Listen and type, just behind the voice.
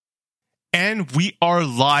And we are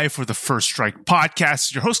live for the First Strike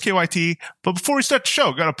podcast. Your host, KYT. But before we start the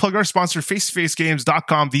show, got to plug our sponsor,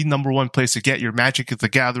 FaceToFaceGames.com, the number one place to get your Magic the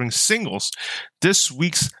Gathering singles. This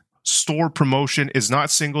week's store promotion is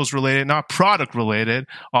not singles related, not product related.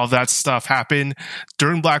 All that stuff happened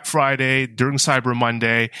during Black Friday, during Cyber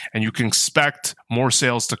Monday, and you can expect more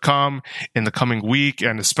sales to come in the coming week,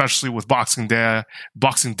 and especially with Boxing Day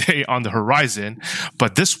on the horizon.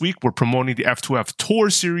 But this week we're promoting the F2F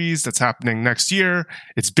Tour series that's happening next year.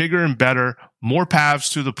 It's bigger and better. More paths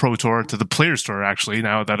to the Pro Tour, to the Players Tour, actually,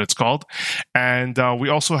 now that it's called. And we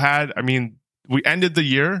also had, we ended the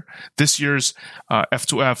year, this year's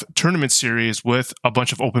F2F tournament series, with a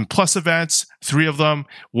bunch of Open Plus events, 3 of them.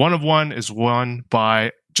 One of one is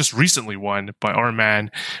just recently won by our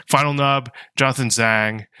man, Final Nub, Jonathan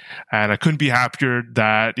Zhang. And I couldn't be happier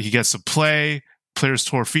that he gets to play Players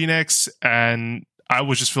Tour Phoenix. And I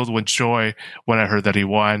was just filled with joy when I heard that he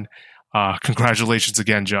won. Congratulations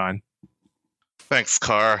again, John. Thanks,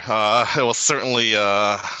 Carr. It was certainly,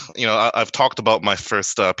 I've talked about my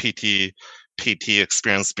first PT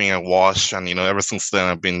experience being at Wash, and ever since then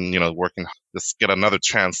I've been working just get another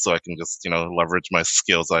chance so I can just leverage my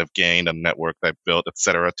skills I've gained and network I've built,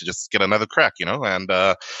 etc., to just get another crack, and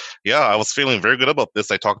I was feeling very good about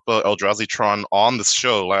this. I talked about Eldrazi Tron on this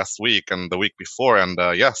show last week and the week before, and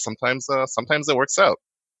sometimes it works out.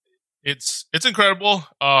 It's incredible.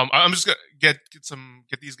 I'm just gonna get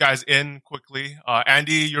these guys in quickly.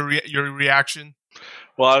 Andy, your reaction?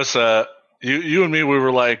 Well, I was you and me. We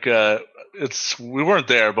were like, we weren't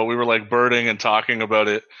there, but we were like birding and talking about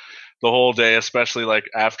it the whole day, especially like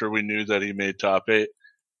after we knew that he made top 8.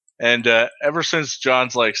 And ever since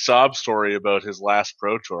John's like sob story about his last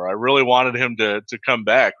Pro Tour, I really wanted him to come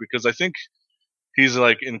back, because I think he's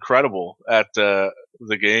like incredible at the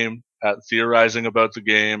game, at theorizing about the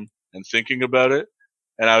game and thinking about it.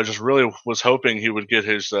 And I just really was hoping he would get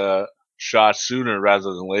his shot sooner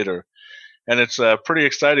rather than later. And it's pretty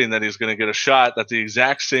exciting that he's going to get a shot at the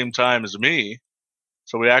exact same time as me.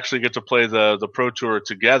 So we actually get to play the Pro Tour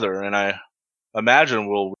together. And I imagine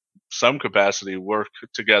we'll, some capacity, work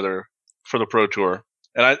together for the Pro Tour.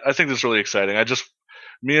 And I think that's really exciting.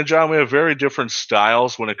 Me and John, we have very different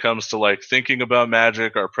styles when it comes to like thinking about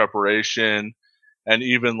Magic, our preparation, and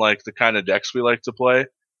even like the kind of decks we like to play.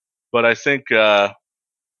 But I think, I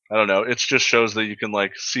don't know, it just shows that you can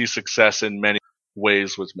like see success in many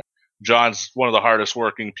ways with Magic. John's one of the hardest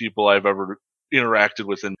working people I've ever interacted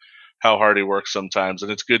with, and how hard he works sometimes.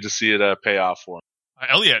 And it's good to see it pay off for him.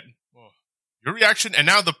 Elliot, your reaction, and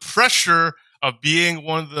now the pressure of being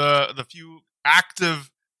one of the few active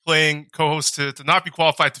playing co-hosts to not be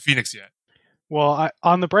qualified to Phoenix yet. Well,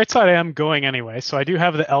 on the bright side, I am going anyway. So I do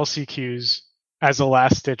have the LCQs as a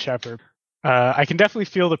last ditch effort. I can definitely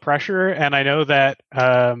feel the pressure, and I know that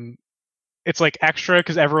it's like extra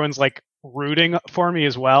because everyone's like rooting for me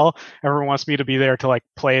as well. Everyone wants me to be there to like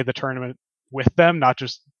play the tournament with them, not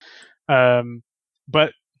just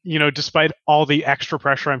but despite all the extra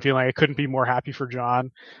pressure I'm feeling, I couldn't be more happy for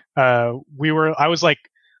John. I was like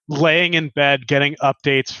laying in bed getting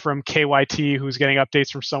updates from KYT, who's getting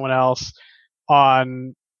updates from someone else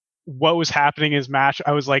on what was happening in his match.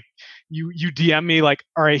 I was like, you DM me like,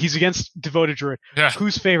 all right, he's against Devoted Druid. Yeah.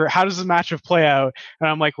 Who's favorite? How does the matchup play out? And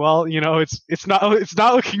I'm like, well, it's not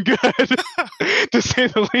looking good to say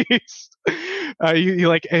the least.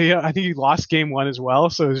 I think he lost game 1 as well.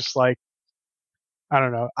 So it's just like, I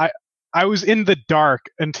don't know. I was in the dark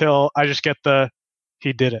until I just get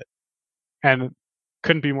he did it, and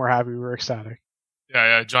couldn't be more happy. We were ecstatic.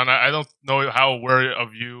 Yeah, John. I don't know how aware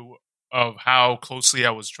of you of how closely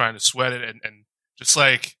I was trying to sweat it, and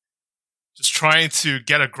just trying to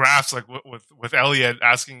get a grasp, like with Elliot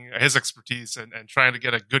asking his expertise and trying to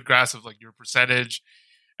get a good grasp of like your percentage.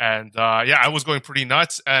 And I was going pretty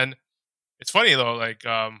nuts. And it's funny though, like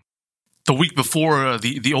the week before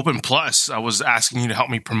the Open Plus, I was asking you to help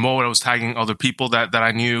me promote. I was tagging other people that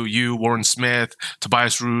I knew, you, Warren Smith,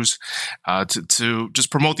 Tobias Ruse, to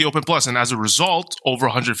just promote the Open Plus. And as a result, over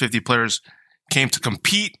 150 players came to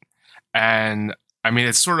compete. And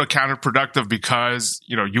it's sort of counterproductive because,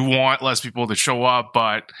 you want less people to show up,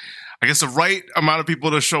 but I guess the right amount of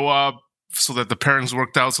people to show up so that the pairings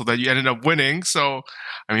worked out so that you ended up winning. So,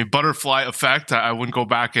 butterfly effect. I wouldn't go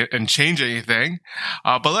back and change anything.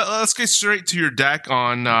 But let's get straight to your deck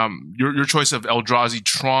on your choice of Eldrazi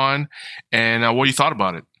Tron and what you thought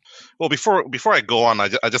about it. Well, before I go on, I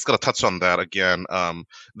just got to touch on that again.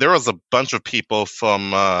 There was a bunch of people from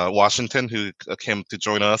Washington who came to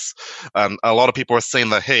join us, and a lot of people were saying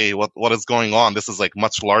that, hey, what is going on? This is like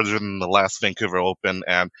much larger than the last Vancouver Open,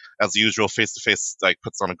 and as usual, Face to Face like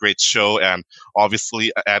puts on a great show, and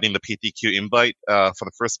obviously adding the PTQ invite for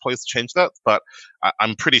the first place changed that. But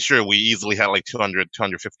I'm pretty sure we easily had like 200,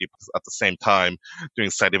 250 at the same time doing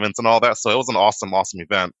side events and all that. So it was an awesome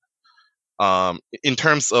event. In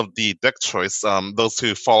terms of the deck choice, those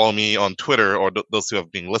who follow me on Twitter or those who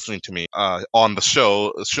have been listening to me on the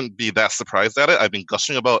show shouldn't be that surprised at it. I've been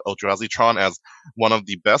gushing about Eldrazi Tron as one of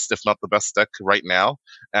the best, if not the best deck right now.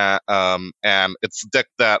 And it's a deck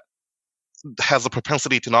that has a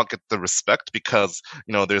propensity to not get the respect because,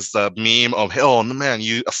 there's the meme of, oh man,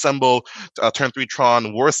 you assemble turn 3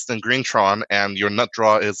 Tron worse than Green Tron, and your nut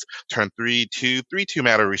draw is turn 3/2 3/2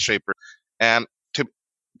 Matter Reshaper. And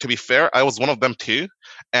to be fair, I was one of them too,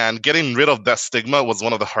 and getting rid of that stigma was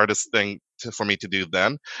one of the hardest thing for me to do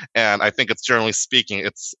then. And I think it's generally speaking,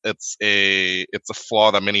 it's a flaw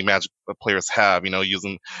that many Magic players have,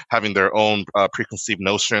 having their own preconceived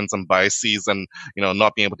notions and biases, and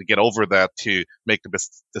not being able to get over that to make the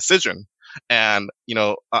best decision. And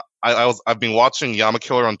I've been watching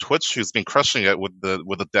Yamakiller on Twitch, who's been crushing it with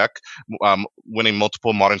the deck, winning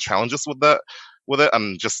multiple modern challenges with it,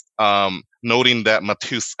 and just noting that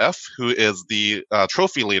Matus F, who is the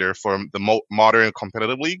trophy leader for the modern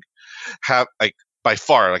competitive league, have by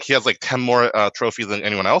far he has 10 more trophies than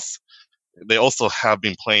anyone else. They also have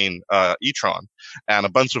been playing E-Tron, and a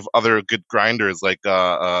bunch of other good grinders like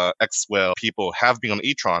X-Whale people have been on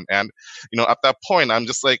E-Tron. And at that point, I'm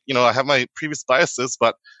just I have my previous biases,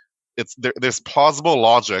 but there's plausible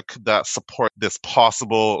logic that support this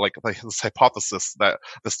possible this hypothesis that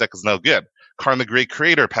this deck is no good. Karn the Great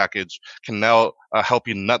Creator package can now help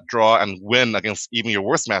you nut draw and win against even your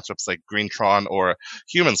worst matchups like Green Tron or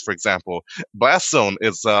Humans, for example. Blast Zone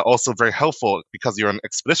is also very helpful because you're an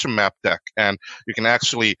Expedition map deck, and you can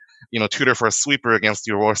actually tutor for a sweeper against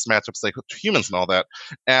your worst matchups like Humans and all that.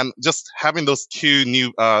 And just having those two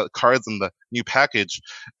new cards in the new package,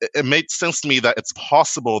 it made sense to me that it's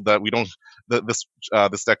possible that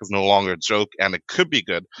this deck is no longer a joke and it could be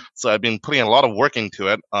good. So I've been putting a lot of work into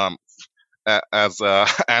it. As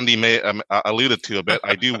Andy may alluded to a bit,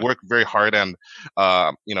 I do work very hard, and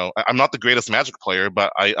I'm not the greatest Magic player,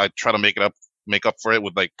 but I try to make up for it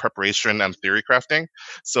with preparation and theory crafting.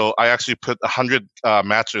 So I actually put 100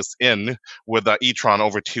 matches in with E-Tron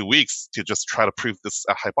over 2 weeks to just try to prove this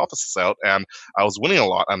hypothesis out, and I was winning a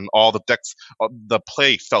lot, and all the decks, the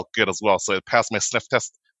play felt good as well. So it passed my sniff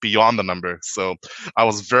test beyond the number. So I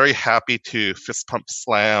was very happy to fist pump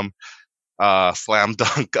slam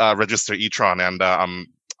dunk register E-Tron, and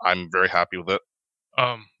I'm very happy with it.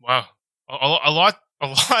 Wow, a lot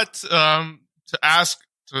to ask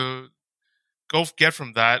to go get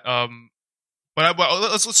from that. But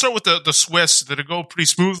let's start with the Swiss. Did it go pretty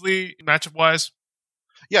smoothly matchup wise?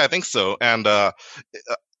 Yeah, I think so. And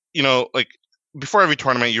before every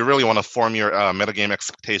tournament, you really want to form your metagame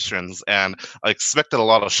expectations, and I expected a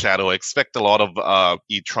lot of Shadow. I expect a lot of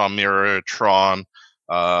E-Tron Mirror, Tron,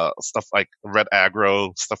 stuff like red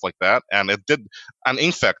aggro, stuff like that. And it did. And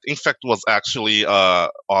Infect was actually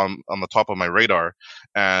on the top of my radar,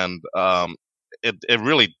 and it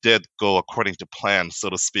really did go according to plan, so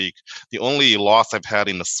to speak. The only loss I've had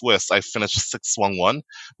in the Swiss, I finished 6-1-1,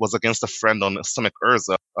 was against a friend on Simic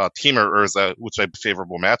Urza, Teamer Urza, which I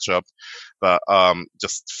favorable matchup. But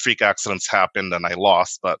just freak accidents happened and I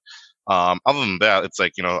lost. But other than that, it's I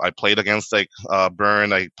played against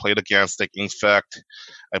Burn, I played against Infect,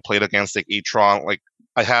 I played against E-Tron.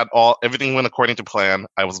 I had everything went according to plan.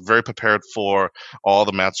 I was very prepared for all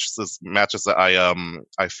the matches that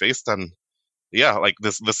I faced, and yeah,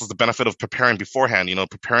 this is the benefit of preparing beforehand.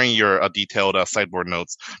 Preparing your detailed sideboard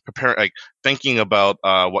notes, thinking about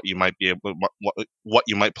what you might be able, what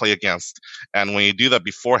you might play against. And when you do that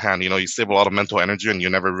beforehand, you save a lot of mental energy, and you're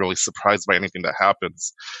never really surprised by anything that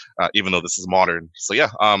happens, even though this is modern. So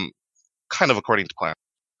yeah, kind of according to plan.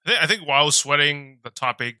 I think while I was sweating the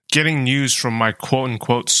top 8, getting news from my quote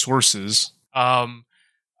unquote sources, I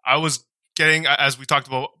was getting, as we talked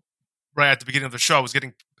about right at the beginning of the show, I was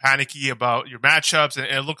getting panicky about your matchups, and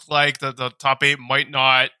it looked like the top 8 might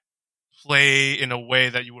not play in a way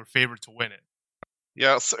that you were favored to win it.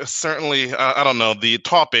 Yeah, certainly. I don't know. The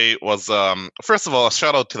top 8 was, first of all, a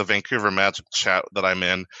shout out to the Vancouver Magic chat that I'm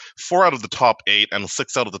in. 4 out of the top 8 and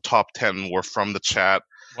 6 out of the top 10 were from the chat.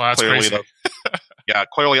 Wow, that's crazy. Yeah,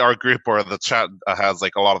 clearly our group or the chat has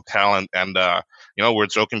a lot of talent, and we're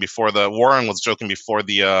joking before Warren was joking before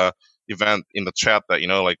the event in the chat that,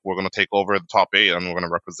 like, we're going to take over the top 8 and we're going to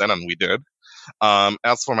represent, and we did.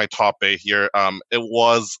 As for my top 8 here, there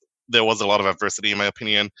was a lot of adversity in my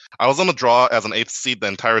opinion. I was on the draw as an 8th seed the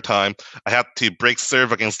entire time. I had to break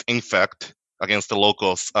serve against Infect, against the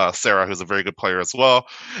local Sarah, who's a very good player as well.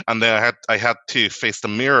 And then I had to face the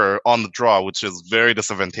mirror on the draw, which is very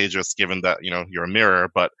disadvantageous given that, you're a mirror.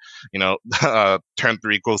 But, turn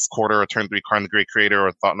 3 Ghost Quarter or turn 3 Karn the Great Creator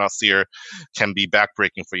or Thought-Knot Seer can be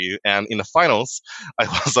backbreaking for you. And in the finals, I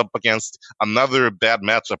was up against another bad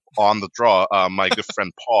matchup on the draw, my good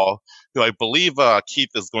friend Paul, who I believe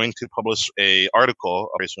Keith is going to publish a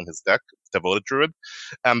article on his deck, Devoted Druid.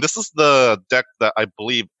 And this is the deck that I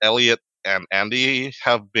believe Elliot and Andy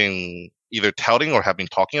have been either touting or have been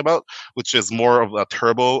talking about, which is more of a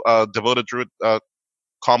turbo Devoted Druid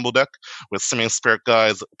combo deck with Simian Spirit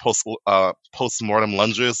Guides, post-mortem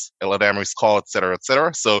lunges, Eladamri's Call, etc.,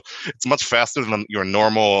 etc. So it's much faster than your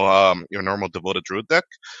normal Devoted Druid deck.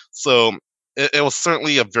 So it was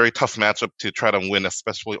certainly a very tough matchup to try to win,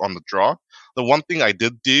 especially on the draw. The one thing I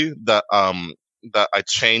did do that I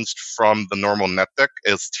changed from the normal net deck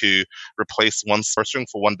is to replace one Sorcering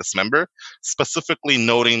for one Dismember, specifically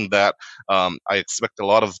noting that I expect a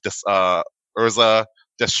lot of Urza,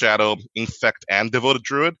 Death Shadow, Infect, and Devoted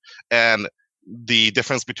Druid, and the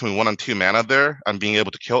difference between 1 and 2 mana there, and being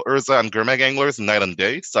able to kill Urza and Gurmag Anglers night and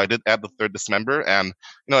day. So I did add the 3rd Dismember, and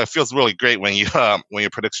it feels really great when you when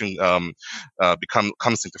your prediction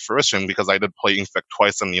comes into fruition, because I did play Infect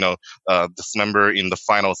twice, and Dismember in the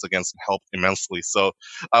finals against him helped immensely. So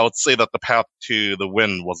I would say that the path to the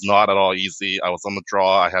win was not at all easy. I was on the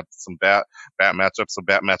draw. I had some bad matchups, so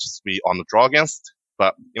bad matches to be on the draw against,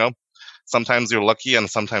 but sometimes you're lucky and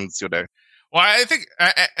sometimes you're there. Well, I think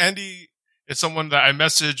Andy is someone that I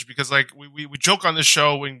message because, like, we joke on this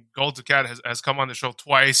show when Gold to Cat has come on the show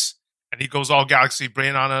twice, and he goes all Galaxy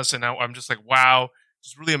Brain on us, and I'm just like, wow,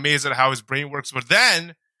 just really amazed at how his brain works. But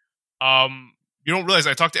then, you don't realize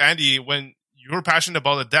I talked to Andy when you're passionate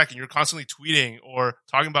about the deck and you're constantly tweeting or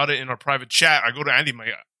talking about it in our private chat. I go to Andy,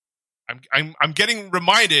 I'm getting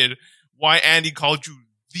reminded why Andy called you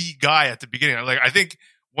the guy at the beginning. I think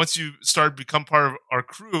once you start become part of our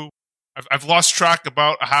crew, I've lost track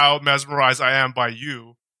about how mesmerized I am by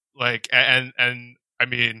you. And I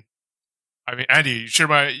mean, Andy, you share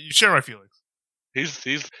my feelings.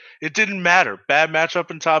 It didn't matter. Bad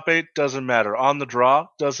matchup in top 8 doesn't matter. On the draw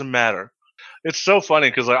doesn't matter. It's so funny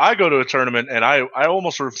because I go to a tournament and I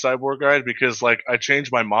almost sort of Sideboard Guide because I change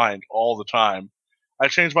my mind all the time. I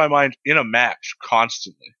change my mind in a match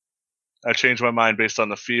constantly. I change my mind based on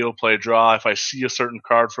the feel, play, draw. If I see a certain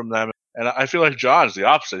card from them. And I feel like John's the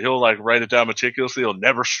opposite. He'll write it down meticulously. He'll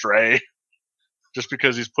never stray, just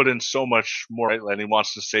because he's put in so much more, and he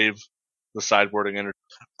wants to save the sideboarding energy.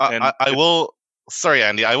 I will. Sorry,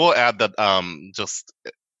 Andy. I will add that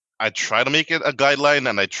I try to make it a guideline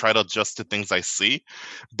and I try to adjust to things I see,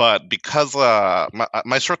 but because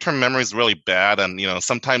my short-term memory is really bad, and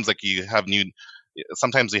sometimes you have new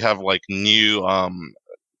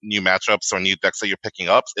new matchups or new decks that you're picking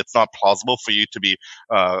up, it's not plausible for you to be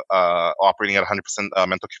operating at 100%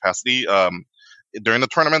 mental capacity during the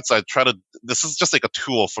tournaments. This is just a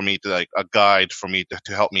tool for me to a guide for me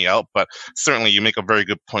to help me out. But certainly you make a very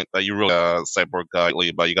good point that you really sideboard guide,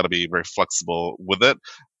 but you got to be very flexible with it.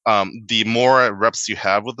 The more reps you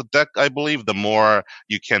have with the deck, I believe, the more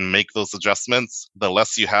you can make those adjustments. The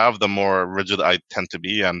less you have, the more rigid I tend to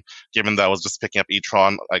be. And given that I was just picking up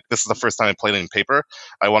e-tron, this is the first time I played it in paper,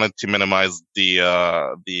 I wanted to minimize the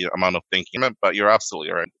amount of thinking. But you're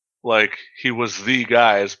absolutely right. He was the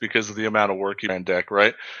guys because of the amount of work he ran deck,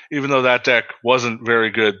 right? Even though that deck wasn't very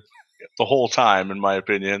good the whole time, in my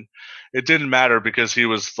opinion. It didn't matter because he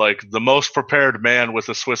was the most prepared man with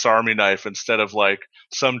a Swiss Army knife instead of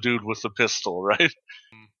some dude with a pistol, right?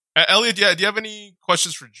 Elliot, do you have any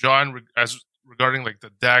questions for John regarding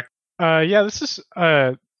the deck? Yeah, this is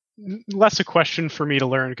less a question for me to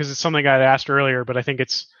learn because it's something I'd asked earlier, but I think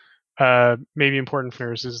it's maybe important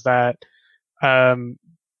for us, is that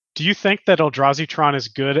do you think that Eldrazi Tron is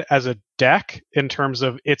good as a deck in terms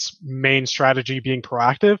of its main strategy being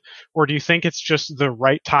proactive, or do you think it's just the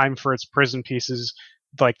right time for its prison pieces,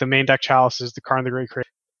 like the main deck chalices, the Karn the Great Creator,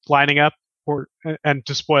 lining up, and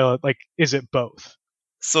to spoil it, is it both?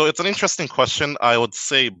 So it's an interesting question. I would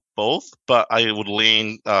say both, but I would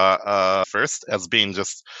lean first as being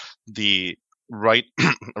just the right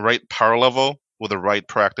power level with the right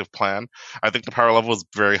proactive plan, I think the power level is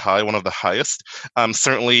very high, one of the highest.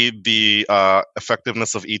 Certainly, the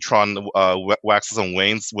effectiveness of Etron waxes and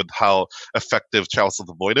wanes with how effective Chalice of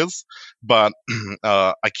the Void is, but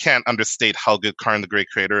I can't understate how good Karn the Great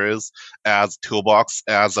Creator is as toolbox,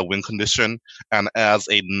 as a win condition, and as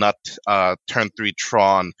a nut turn 3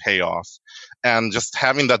 Tron payoff. And just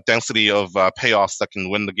having that density of payoffs that can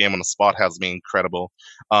win the game on the spot has been incredible.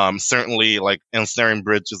 Certainly, like Ensnaring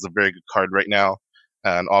Bridge is a very good card right now,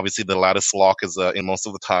 and obviously the Lattice Lock is in most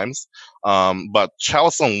of the times. But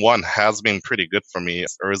Chalice on 1 has been pretty good for me.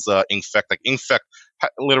 Urza, Infect, like Infect,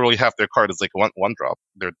 literally half their card is like one drop.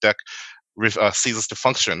 Their deck ceases to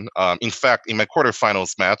function. In fact, in my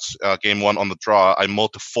quarterfinals match, game 1 on the draw, I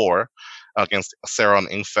mulled to 4 against Sarah on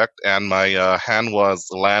Infect, and my hand was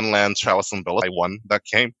Land, Chalice, and Bella. I won that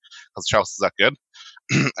game because Chalice is that good.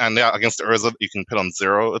 And yeah, against Urza, you can put on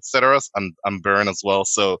 0, etc. and burn as well.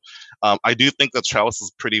 So I do think that Chalice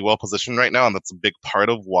is pretty well positioned right now, and that's a big part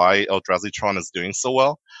of why Eldrazi Tron is doing so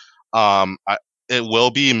well. It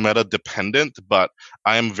will be meta dependent, but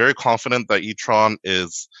I am very confident that Etron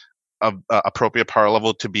is appropriate power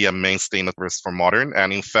level to be a mainstay in the verse for Modern.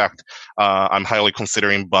 And in fact, I'm highly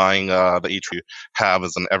considering buying the Etron you have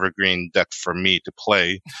as an evergreen deck for me to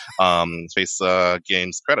play. Face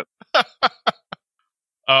Games credit.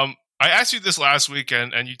 I asked you this last week,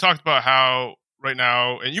 and you talked about how right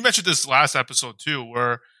now, and you mentioned this last episode too,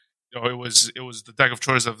 where it was the deck of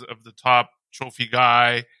choice of the top trophy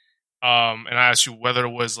guy. And I asked you whether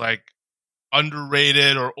it was like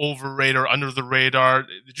underrated or overrated or under the radar.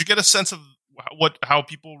 Did you get a sense of how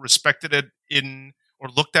people respected it or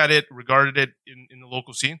looked at it, regarded it in the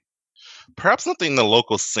local scene? Perhaps not in the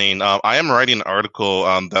local scene. I am writing an article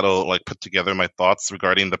that'll like put together my thoughts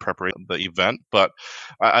regarding the preparation of the event, but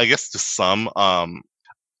I guess to some,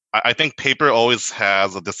 I think paper always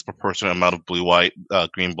has a disproportionate amount of blue-white,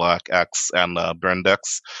 green-black X and burn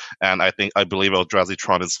decks, and I believe Eldrazi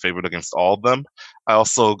Tron is favored against all of them. I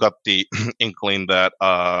also got the inkling that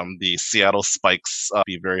the Seattle spikes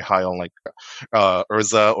be very high on like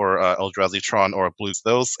Urza or Eldrazi Tron or Blues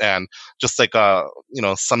those, and just like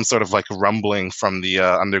some sort of like rumbling from the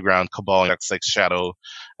underground Cabal decks like Shadow,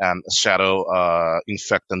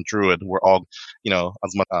 Infect, and Druid were all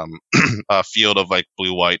as much a field of like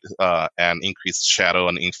blue-white and increased Shadow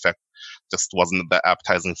and Infect just wasn't that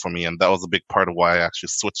appetizing for me, and that was a big part of why I actually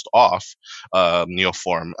switched off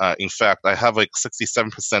Neoform. In fact, I have like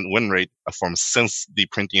 67% win rate form since the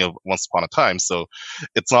printing of Once Upon a Time, so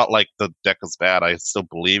it's not like the deck is bad. I still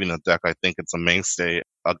believe in the deck. I think it's a mainstay,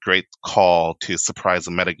 a great call to surprise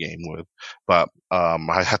a metagame with, but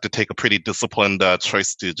I had to take a pretty disciplined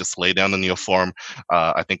choice to just lay down the Neoform.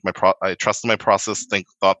 I think I trusted my process.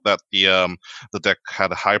 Thought that the deck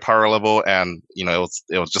had a high power level, and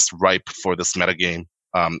it was just ripe for this metagame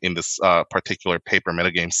in this particular paper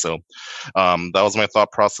metagame. So that was my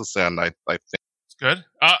thought process, and I think it's good.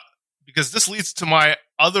 Because this leads to my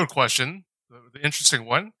other question, the interesting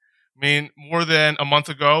one. I mean, more than a month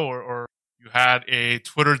ago, or you had a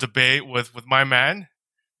Twitter debate with my man,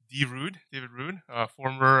 David Rude,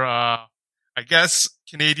 former, I guess,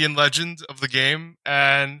 Canadian legend of the game.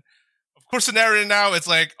 And of course, the narrative now, it's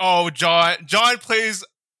like, oh, John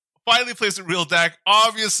finally plays a real deck,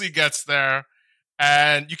 obviously gets there,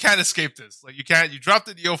 and you can't escape this. Like, you drop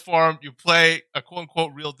the Neoform, you play a quote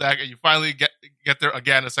unquote real deck, and you finally get there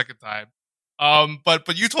again a second time.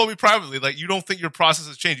 But you told me privately, like, you don't think your process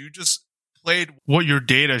has changed. You just played what your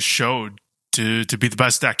data showed to be the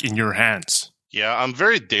best deck in your hands. Yeah, I'm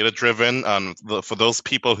very data driven. For those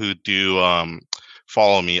people who do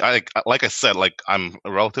follow me, like I said, like I'm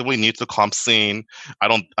relatively new to the comp scene.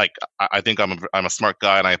 I think I'm a smart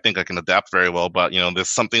guy, and I think I can adapt very well. But there's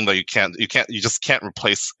something that you just can't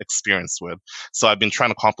replace experience with. So I've been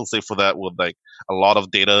trying to compensate for that with like a lot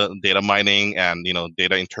of data mining and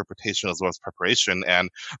data interpretation as well as preparation. And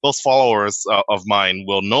those followers of mine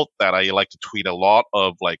will note that I like to tweet a lot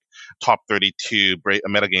of like top 32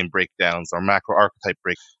 metagame breakdowns or macro archetype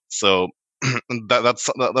break. So that's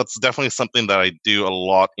definitely something that I do a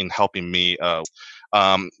lot in helping me.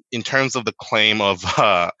 In terms of the claim of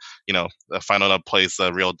Final Nut plays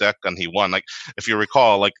a real deck and he won. Like if you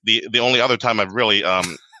recall, like the only other time I've really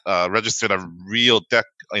registered a real deck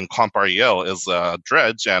in Comp REL is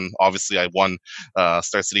Dredge, and obviously I won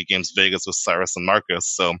Star City Games Vegas with Cyrus and Marcus.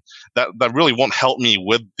 So that really won't help me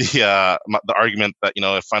with the argument that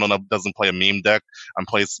if Final Nut doesn't play a meme deck and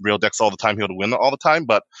plays real decks all the time, he would win all the time.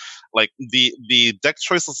 But like the deck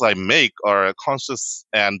choices I make are conscious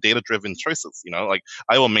and data driven choices. Like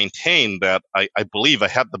I will maintain that I believe I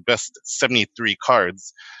had the best 73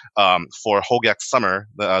 cards for Hogak Summer,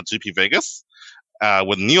 the GP Vegas.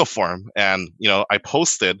 with Neoform, and I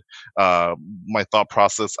posted my thought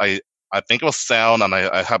process. I think it was sound, and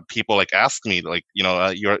I have people like ask me like,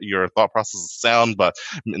 your thought process is sound, but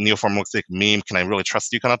Neoform looks like a meme. Can I really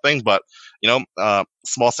trust you, kind of thing? But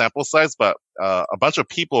small sample size, but a bunch of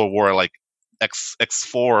people were like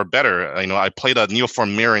X4 or better. I played a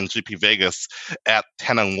Neoform mirror in GP Vegas at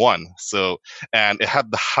 10-1, and it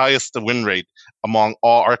had the highest win rate among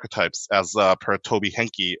all archetypes as per Toby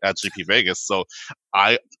Henke at GP Vegas. So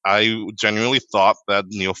I genuinely thought that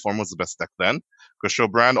Neoform was the best deck then.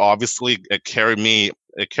 Grisham obviously it carried me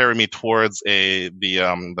towards the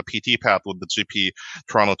PT path with the GP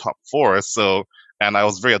Toronto top 4. So, and I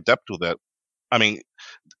was very adept with it. I mean,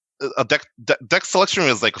 a deck selection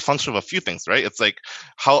is like a function of a few things, right? It's like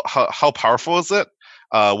how powerful is it?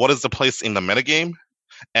 What is the place in the metagame?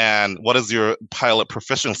 And what is your pilot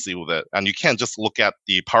proficiency with it? And you can't just look at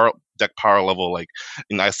the deck power level like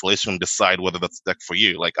in isolation and decide whether that's the deck for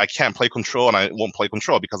you. Like I can't play control and I won't play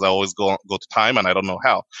control because I always go to time and I don't know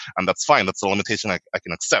how. And that's fine. That's a limitation I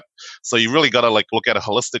can accept. So you really gotta like look at it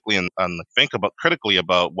holistically and think about critically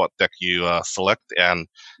about what deck you select. And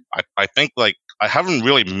I think like I haven't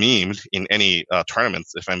really memed in any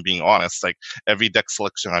tournaments, if I'm being honest. Like every deck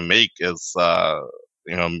selection I make is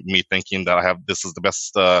me thinking that this is the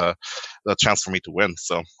best chance for me to win.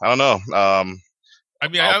 So I don't know.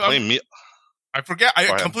 I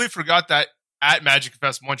completely forgot that at Magic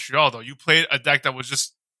Fest Montreal, though, you played a deck that was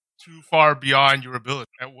just too far beyond your ability.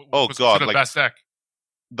 The best deck.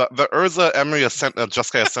 The Urza Emery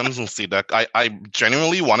Jeskai Ascendancy deck, I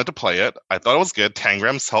genuinely wanted to play it. I thought it was good.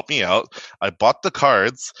 Tangrams helped me out. I bought the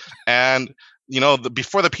cards, and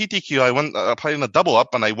before the PTQ, I played in a double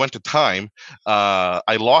up, and I went to time.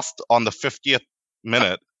 I lost on the 50th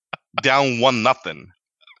minute, down 1-0.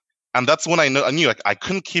 And that's when I knew like, I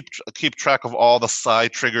couldn't keep track of all the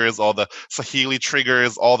side triggers, all the Saheeli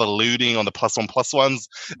triggers, all the looting on the +1/+1s,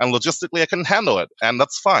 and logistically I couldn't handle it, and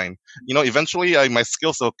that's fine. Eventually my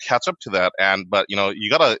skills will catch up to that, but you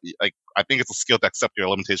gotta like, I think it's a skill to accept your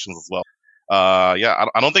limitations as well. I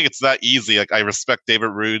don't think it's that easy. Like I respect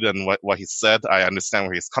David Rood and what he said. I understand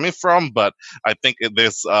where he's coming from, but I think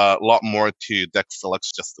there's a lot more to deck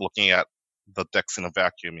selection just looking at the decks in a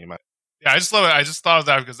vacuum. Yeah, I just love it. I just thought of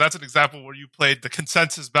that because that's an example where you played the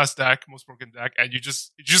consensus best deck, most broken deck, and you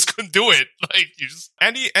just couldn't do it. Like you just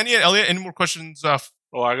Elliot, any more questions?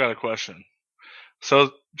 Oh, I got a question.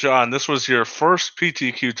 So, John, this was your first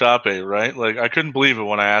PTQ top 8, right? Like I couldn't believe it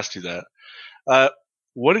when I asked you that.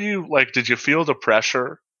 What did you like? Did you feel the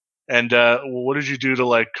pressure? And what did you do to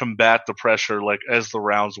like combat the pressure like as the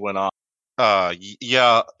rounds went on?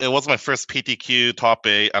 Yeah, it was my first PTQ top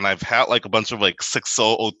 8, and I've had like a bunch of like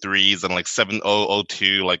 6-0-03s and like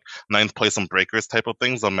 7-0-02, like 9th place on breakers type of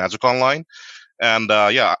things on Magic Online. And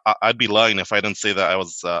I'd be lying if I didn't say that I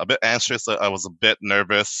was a bit anxious. I was a bit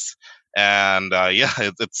nervous, and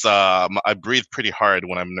I breathe pretty hard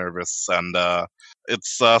when I'm nervous. And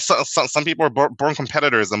it's some people are born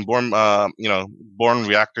competitors and born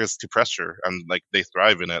reactors to pressure, and like they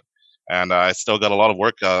thrive in it. And I still got a lot of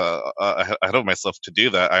work ahead of myself to do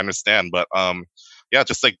that. I understand, but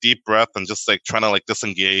just like deep breath and just like trying to like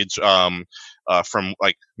disengage from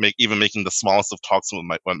like making the smallest of talks with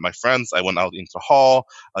my friends. I went out into the hall.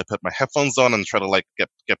 I put my headphones on and try to like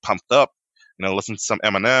get pumped up. Listen to some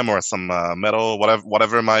Eminem or some metal,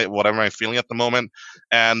 whatever am I feeling at the moment.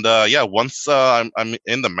 And once I'm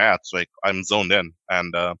in the match, like I'm zoned in,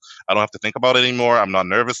 and I don't have to think about it anymore. I'm not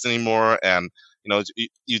nervous anymore, and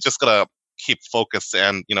you just gotta keep focused.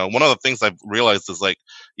 And one of the things I've realized is like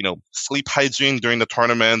sleep hygiene during the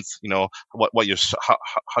tournaments. How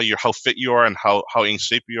fit you are and how in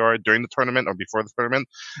shape you are during the tournament or before the tournament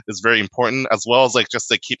is very important, as well as like just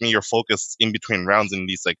like keeping your focus in between rounds in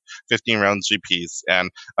these like 15 round GPs. And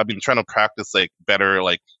I've been trying to practice like better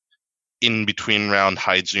like in between round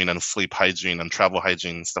hygiene and sleep hygiene and travel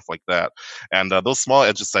hygiene and stuff like that. And those small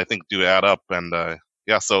edges I think do add up. And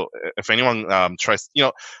so if anyone tries,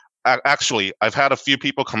 actually, I've had a few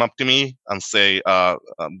people come up to me and say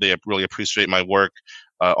they really appreciate my work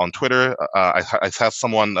on Twitter. I had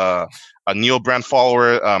someone, a Neo brand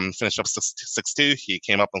follower, finish up 6-2. He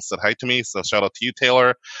came up and said hi to me. So shout out to you,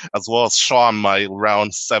 Taylor, as well as Sean, my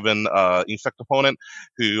round 7 Infect opponent,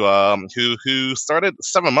 who started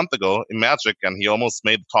 7 months ago in Magic, and he almost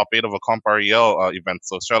made the top 8 of a Comp REL event.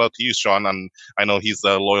 So shout out to you, Sean, and I know he's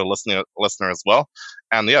a loyal listener as well.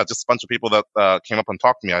 And yeah, just a bunch of people that came up and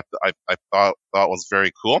talked to me. I thought was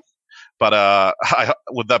very cool. But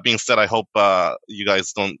with that being said, I hope you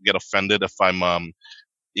guys don't get offended if I'm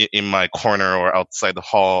in my corner or outside the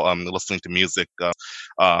hall listening to music.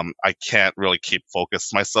 I can't really keep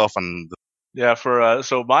focused myself, and Yeah, for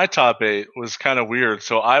so my top 8 was kind of weird.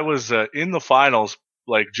 So I was in the finals,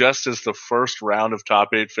 like just as the first round of top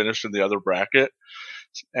 8 finished in the other bracket,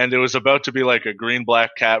 and it was about to be like a green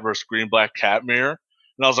black cat versus green black cat mirror,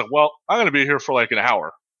 and I was like, well, I'm gonna be here for like an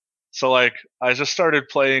hour. So like I just started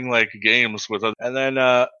playing like games with it, and then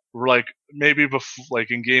like maybe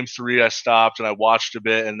like in game 3 I stopped and I watched a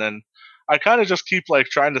bit, and then I kind of just keep like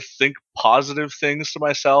trying to think positive things to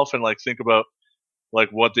myself and like think about like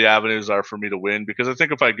what the avenues are for me to win, because I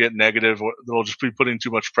think if I get negative, it'll just be putting too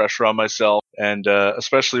much pressure on myself. And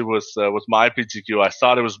especially with my PTQ,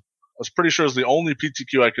 I was pretty sure it was the only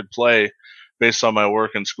PTQ I could play based on my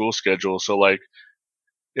work and school schedule. So like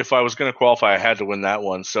if I was going to qualify, I had to win that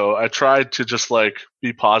one. So I tried to just like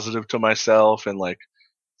be positive to myself and like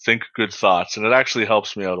think good thoughts, and it actually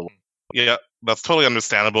helps me out a lot. Yeah, that's totally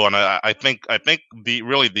understandable, and I think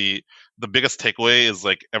the biggest takeaway is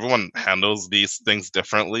like everyone handles these things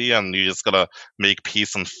differently, and you just gotta make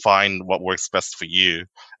peace and find what works best for you.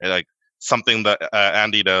 And like something that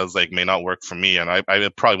Andy does like may not work for me, and I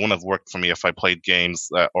it probably wouldn't have worked for me if I played games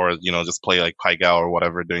or just play like Pai Gow or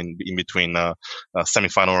whatever doing in between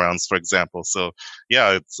semifinal rounds, for example. So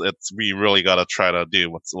yeah, it's we really gotta try to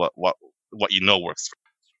do what works for.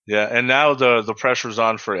 Yeah, and now the pressure's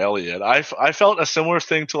on for Elliot. I felt a similar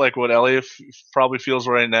thing to like what Elliot probably feels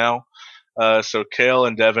right now. So Kale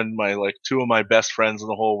and Devin, my like 2 of my best friends in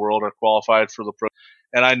the whole world, are qualified for the pro,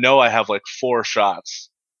 and I know I have like 4 shots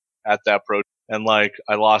at that pro, and like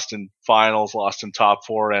I lost in finals, lost in top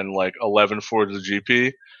 4, and like 11 for the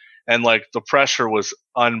GP, and like the pressure was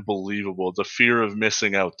unbelievable. The fear of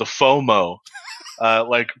missing out, the FOMO.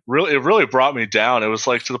 Like really, it really brought me down. It was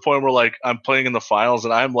like to the point where like I'm playing in the finals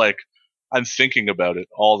and I'm thinking about it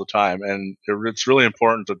all the time, and it's really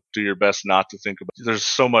important to do your best not to think about it. There's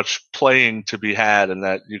so much playing to be had, and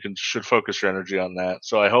that you should focus your energy on that.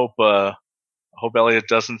 So I hope Elliot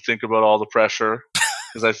doesn't think about all the pressure,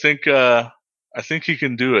 because I think he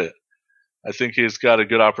can do it. I think he's got a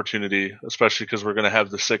good opportunity, especially because we're going to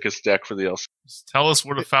have the sickest deck for the LC. Just tell us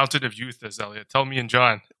what a fountain of youth is, Elliot. Tell me and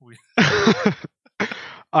John.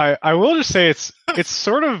 I will just say it's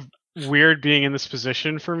sort of weird being in this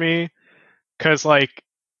position for me, because like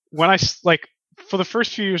when I like for the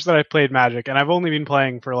first few years that I played Magic, and I've only been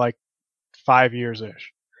playing for like 5 years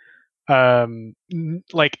ish,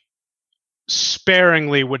 like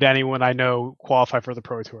sparingly would anyone I know qualify for the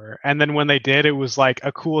Pro Tour, and then when they did, it was like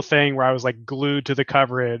a cool thing where I was like glued to the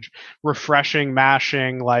coverage, refreshing,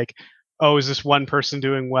 mashing, like, oh, is this one person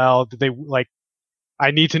doing well? Did they like? I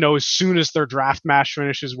need to know as soon as their draft match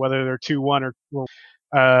finishes whether they're 2-1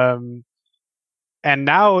 or. And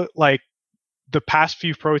now, like the past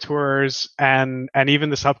few Pro Tours and even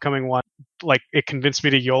this upcoming one, like it convinced me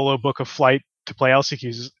to YOLO book a flight to play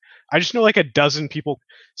LCQs. I just know like a dozen people.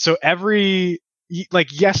 So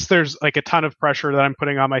yes, there's like a ton of pressure that I'm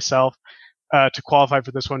putting on myself to qualify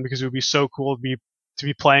for this one, because it would be so cool to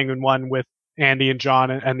be playing in one with Andy and John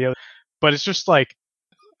and the other. But it's just like,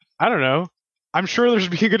 I don't know. I'm sure there's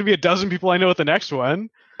going to be a dozen people I know at the next one.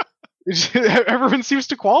 Everyone seems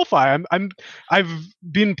to qualify. I've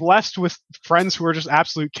been blessed with friends who are just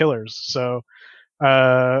absolute killers. So,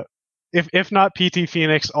 if not PT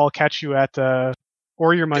Phoenix, I'll catch you at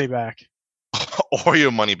or your money back. Or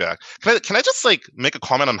your money back. Can I just like make a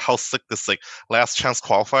comment on how sick this like last chance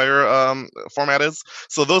qualifier format is?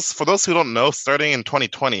 So for those who don't know, starting in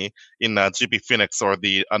 2020 in GP Phoenix or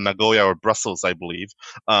the Nagoya or Brussels, I believe,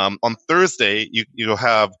 on Thursday you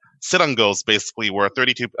have sit-on goes basically where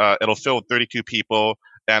 32 it'll fill with 32 people,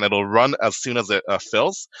 and it'll run as soon as it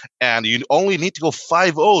fills, and you only need to go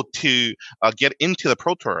 5-0 to get into the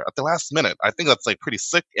Pro Tour at the last minute. I think that's like pretty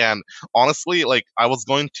sick, and honestly, like I was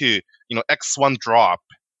going to X1 drop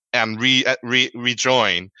and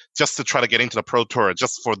rejoin just to try to get into the Pro Tour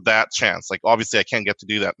just for that chance. Like obviously I can't get to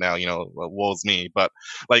do that now, woe's me. But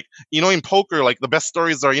like, in poker, like the best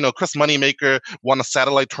stories are, Chris Moneymaker won a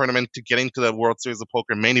satellite tournament to get into the World Series of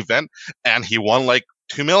Poker main event, and he won like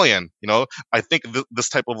 2 million. I think this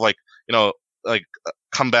type of like, like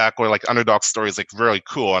comeback or like underdog story is like really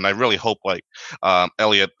cool, and I really hope like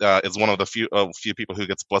Elliot is one of the few people who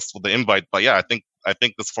gets blessed with the invite. But yeah, I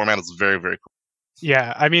think this format is very, very cool.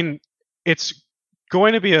 Yeah, I mean, it's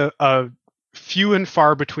going to be a few and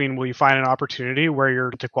far between will you find an opportunity where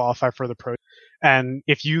you're to qualify for the Pro. And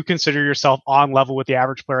if you consider yourself on level with the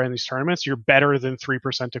average player in these tournaments, you're better than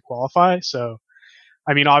 3% to qualify. So,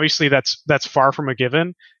 I mean, obviously that's far from a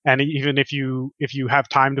given. And even if you have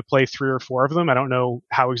time to play 3 or 4 of them, I don't know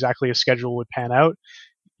how exactly a schedule would pan out.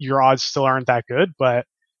 Your odds still aren't that good, but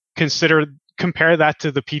compare that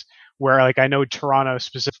to the where like I know Toronto,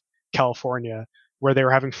 specifically California, where they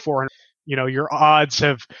were having 400. your odds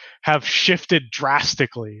have shifted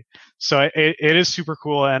drastically. So it is super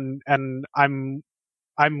cool, and I'm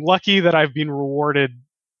lucky that I've been rewarded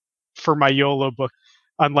for my YOLO book,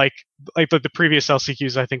 unlike the previous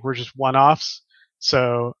LCQs. I think were just one-offs.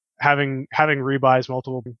 So having rebuys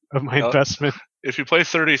multiple of my investment. If you play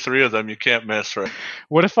 33 of them, you can't miss, right?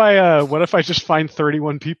 What if I just find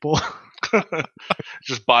 31 people?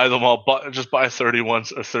 Just buy them all. Just buy 31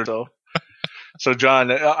 or 30. So,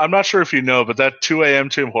 John, I'm not sure if you know, but that 2 a.m.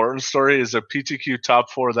 Tim Hortons story is a PTQ top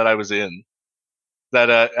 4 that I was in. That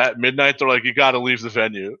at midnight, they're like, you got to leave the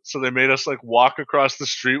venue. So they made us walk across the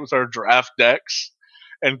street with our draft decks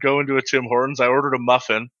and go into a Tim Hortons. I ordered a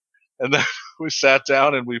muffin, and then we sat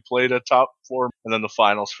down and we played a top 4, and then the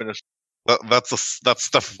finals finished. That's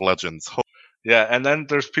stuff of legends. Yeah, and then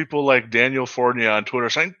there's people like Daniel Fournier on Twitter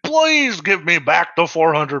saying, please give me back the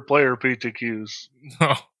 400-player PTQs.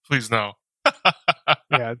 No, please no.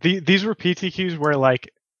 Yeah, these were PTQs where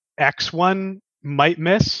X1 might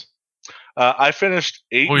miss. I finished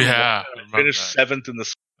 8th. Oh, yeah. I finished 7th in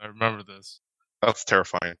the... I remember this. That's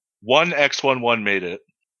terrifying. One X11 made it.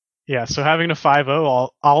 Yeah, so having to 5-0,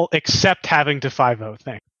 I'll accept having to 5-0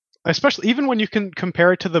 thing. Especially even when you can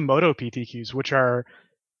compare it to the Moto PTQs, which are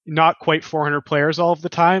not quite 400 players all of the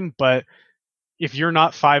time, but if you're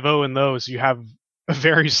not 5-0 in those, you have a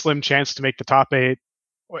very slim chance to make the top 8,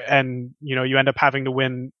 and you end up having to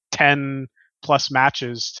win 10 plus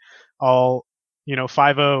matches. All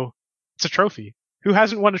 5-0, it's a trophy. Who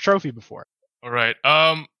hasn't won a trophy before? All right,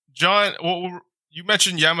 John. Well, you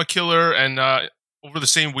mentioned Yamakiller, and over the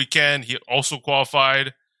same weekend, he also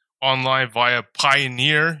qualified online via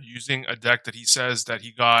Pioneer using a deck that he says that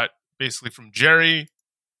he got basically from Jerry.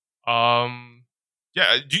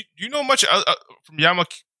 Yeah, do you know much from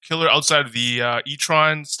Yamakiller outside of the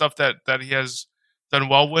e-tron stuff that he has done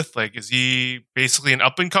well with? Is he basically an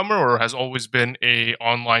up and comer, or has always been a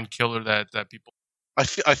online killer that people? I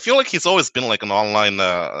feel like he's always been an online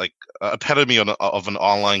epitome of an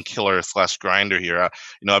online killer / grinder here.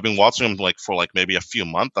 I've been watching him for maybe a few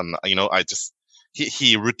months, and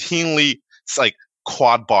he routinely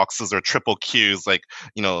quad boxes or triple Qs,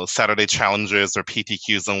 Saturday challenges or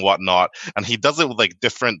PTQs and whatnot, and he does it with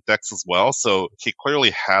different decks as well. So he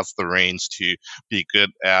clearly has the range to be good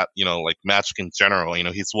at Magic in general.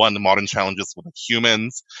 He's won the modern challenges with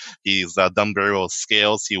humans. He's done very well with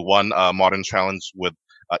scales. He won a modern challenge with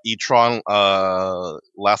e-tron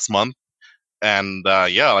last month. And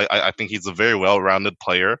I think he's a very well-rounded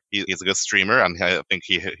player. He's a good streamer, and I think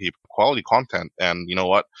he quality content. And you know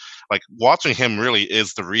what? Watching him really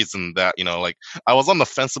is the reason that I was on the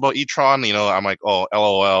fence about e-tron. I'm like, oh,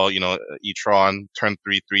 LOL. E-tron turn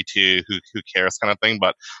 3-3-2. Who cares? Kind of thing.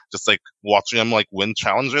 But just watching him win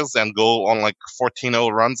challenges and go on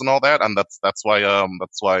 14-0 runs and all that, and that's why I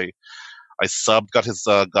got his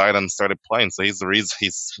guide and started playing. So he's the reason.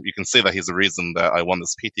 You can say that he's the reason that I won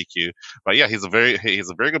this PTQ. But yeah, he's a very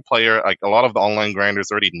good player. A lot of the online grinders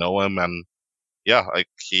already know him, and yeah,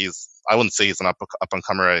 I wouldn't say he's an up and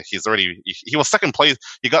comer. He was second place.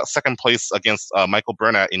 He got second place against Michael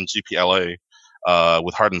Burnett in GPLA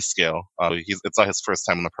with Hardened Scale. It's not his first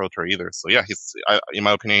time on the Pro Tour either. So yeah, in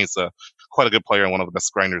my opinion, he's quite a good player and one of the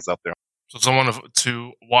best grinders out there. So someone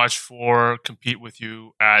to watch for, compete with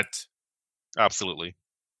you at. Absolutely.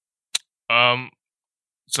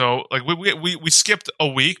 So we skipped a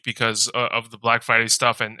week because of the Black Friday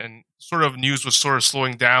stuff, and sort of news was sort of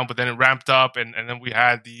slowing down, but then it ramped up, and then we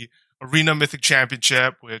had the Arena Mythic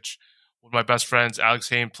Championship, which one of my best friends, Alex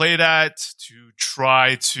Hain, played at to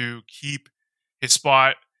try to keep his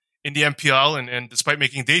spot in the MPL, and despite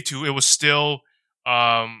making day 2, it was still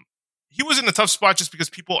he was in a tough spot just because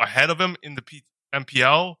people ahead of him in the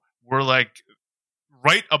MPL were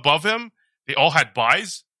right above him. They all had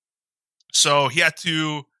buys, so he had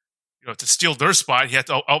to, to steal their spot. He had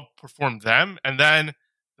to outperform them, and then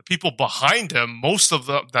the people behind him, most of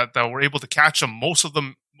them that were able to catch him, most of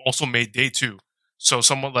them also made day 2. So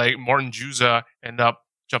someone like Martin Juza ended up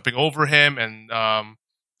jumping over him, and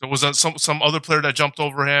there was some other player that jumped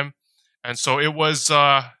over him, and so it was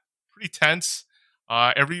pretty tense.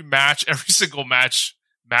 Every single match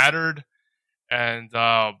mattered, and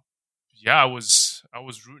I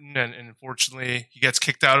was rooting, and unfortunately, he gets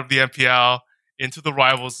kicked out of the MPL into the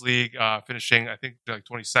Rivals League, finishing, I think,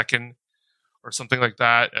 22nd or something like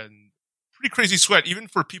that. And pretty crazy sweat, even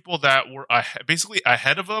for people that were basically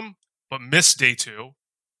ahead of him, but missed day 2.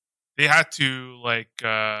 They had to,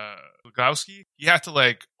 Lugowski, he had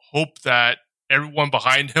to, hope that everyone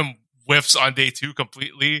behind him whiffs on day 2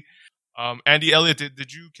 completely. Andy Elliott,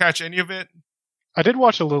 did you catch any of it? I did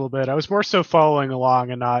watch a little bit. I was more so following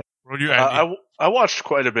along and not. What do you, Andy? I watched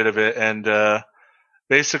quite a bit of it, and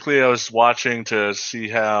basically I was watching to see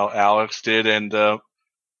how Alex did, and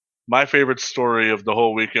my favorite story of the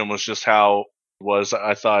whole weekend was just how it was,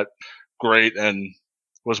 I thought, great, and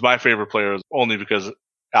was my favorite player only because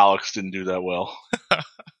Alex didn't do that well.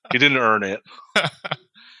 He didn't earn it.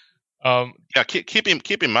 Yeah, keep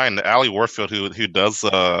in mind Ali Warfield, who does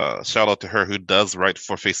shout out to her, who does write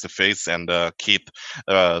for Face to Face, and Keith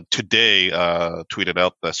today tweeted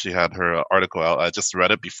out that she had her article out. I just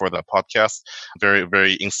read it before the podcast. Very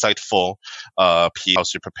very insightful piece, how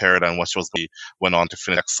she prepared and what she was went on to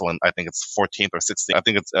finish excellent. I think it's 14th or 16th. I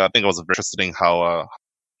think it was very interesting how.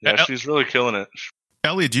 Yeah, she's really killing it.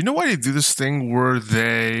 Elliot, do you know why they do this thing where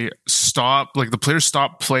they stop, like the players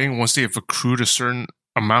stop playing once they have accrued a certain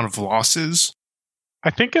amount of losses? I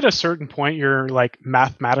think at a certain point you're like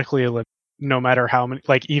mathematically no matter how many,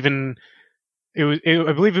 like even I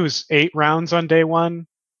believe it was 8 rounds on day 1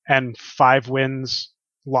 and 5 wins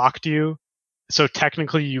locked you. So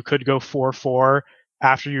technically you could go 4-4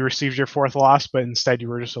 after you received your 4th loss, but instead you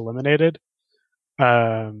were just eliminated.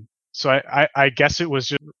 So I guess it was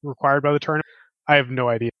just required by the tournament. I have no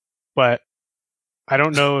idea, but I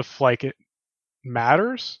don't know if like it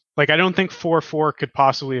matters. Like I don't think 4-4 could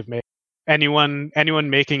possibly have made anyone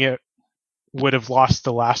making it would have lost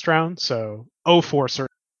the last round. So 0-4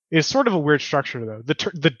 is sort of a weird structure though.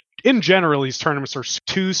 The in general these tournaments are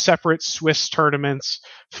 2 separate Swiss tournaments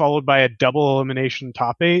followed by a double elimination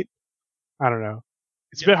top 8. I don't know.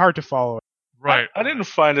 It's a bit hard to follow. Right. I didn't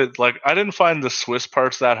find the Swiss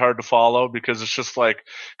parts that hard to follow because it's just like,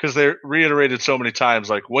 because they reiterated so many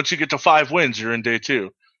times, like once you get to 5 wins, you're in day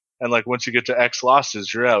 2. And like once you get to X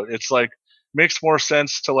losses, you're out. It's like, makes more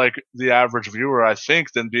sense to like the average viewer, I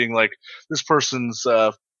think, than being like, this person's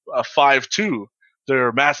a 5-2.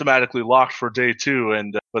 They're mathematically locked for day 2,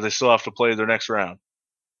 and but they still have to play their next round.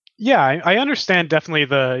 Yeah, I understand definitely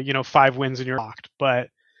the 5 wins and you're locked, but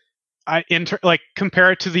like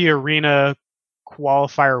compare it to the arena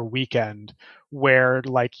qualifier weekend where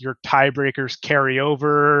like your tiebreakers carry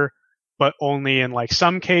over, but only in like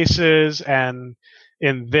some cases. And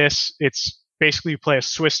in this, it's basically you play a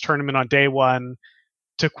Swiss tournament on day 1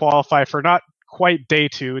 to qualify for not quite day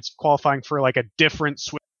 2. It's qualifying for like a different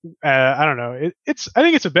Swiss. I don't know. I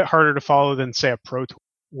think it's a bit harder to follow than say a pro tour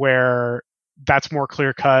where that's more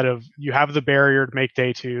clear cut of you have the barrier to make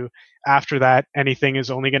day 2. After that, anything is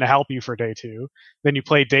only going to help you for day 2. Then you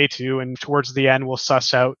play day 2, and towards the end, we'll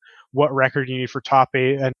suss out what record you need for top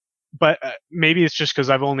 8. But maybe it's just because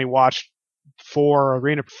I've only watched 4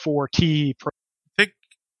 Arena 4T.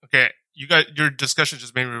 Okay, your discussion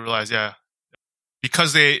just made me realize, yeah,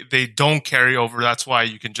 because they don't carry over. That's why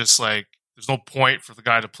you can just like, there's no point for the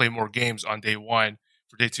guy to play more games on day 1.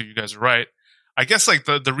 For day 2, you guys are right. I guess like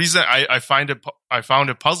the reason I found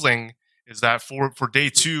it puzzling is that for day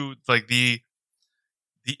 2, like the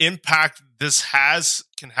impact this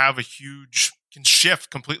can shift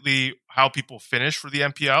completely how people finish for the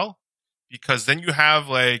MPL, because then you have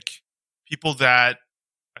like people that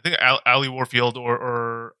I think Ali Warfield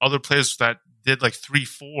or other players that did like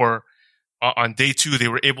 3-4 on day 2, they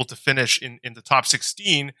were able to finish in the top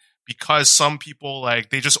 16 because some people like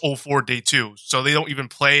they just 0-4 day 2, so they don't even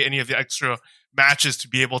play any of the extra matches to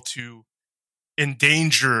be able to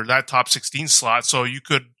endanger that top 16 slot. So you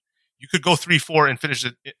could go 3-4 and finish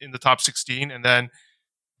it in the top 16, and then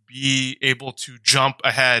be able to jump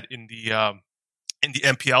ahead in the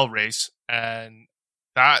MPL race. And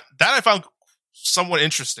that I found somewhat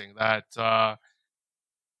interesting. That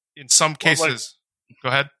in some cases, go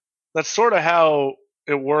ahead. That's sort of how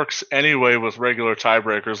it works anyway with regular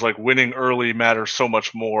tiebreakers. Like winning early matters so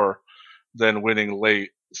much more than winning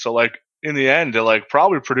late. So like in the end, it like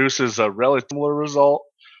probably produces a relatively similar result,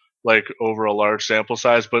 like over a large sample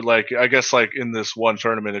size. But like I guess like in this one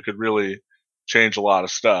tournament, it could really change a lot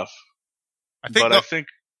of stuff. I think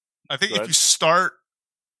if you start,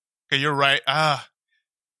 okay, you're right. I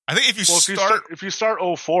think if you start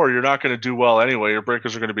 0-4, you're not going to do well anyway. Your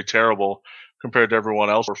breakers are going to be terrible compared to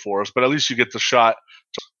everyone else for us. But at least you get the shot.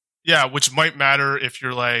 Yeah, which might matter if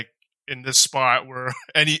you're like in this spot where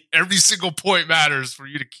every single point matters for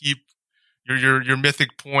you to keep your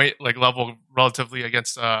mythic point like level relatively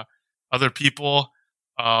against other people.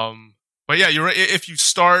 But yeah, you're right. If you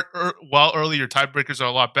start early, your tiebreakers are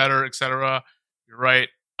a lot better, etc. You're right.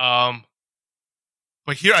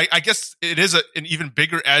 But here, I guess it is an even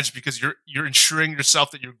bigger edge because you're ensuring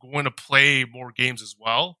yourself that you're going to play more games as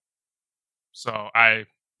well. So now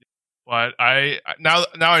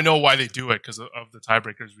I know why they do it because of the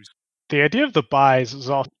tiebreakers. The idea of the buys is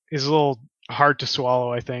a little hard to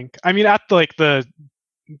swallow, I think. I mean, at the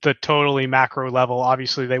the totally macro level,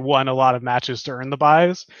 obviously they won a lot of matches to earn the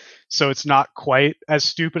buys, so it's not quite as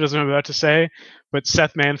stupid as I'm about to say. But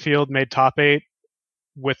Seth Manfield made top 8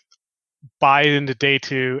 with buy into day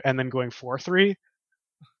 2 and then going 4-3.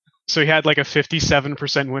 So he had like a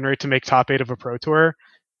 57% win rate to make top 8 of a Pro Tour,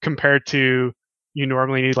 compared to you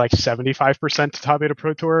normally need like 75% to top 8 a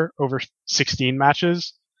Pro Tour over 16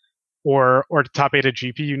 matches, or to top 8 a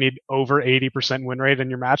GP you need over 80% win rate in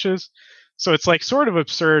your matches. So it's like sort of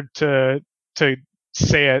absurd to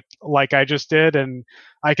say it like I just did, and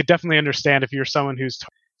I could definitely understand if you're someone who's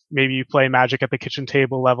maybe you play Magic at the kitchen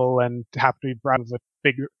table level and happen to be brought with a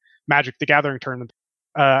big Magic the Gathering tournament.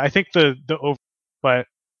 I think the over, but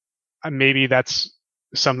maybe that's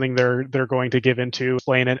something they're going to give into,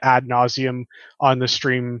 explain it ad nauseum on the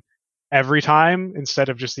stream every time instead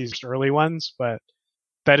of just these early ones. But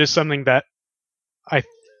that is something that I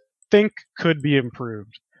think could be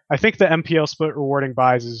improved. I think the MPL split rewarding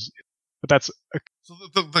buys is, but that's so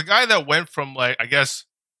the guy that went from like, I guess,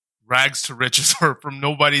 rags to riches or from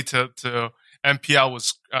nobody to MPL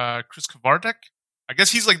was Chris Kvartek. I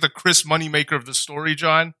guess he's like the Chris Moneymaker of the story,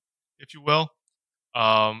 John, if you will.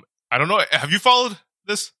 I don't know. Have you followed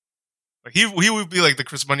this? Like he would be like the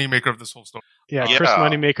Chris Moneymaker of this whole story. Yeah, Chris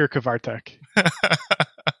Moneymaker Kvartek.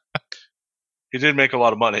 He did make a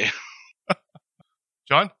lot of money.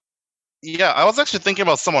 John? Yeah, I was actually thinking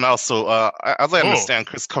about someone else. So, as I understand,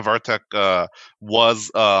 Chris Kvartek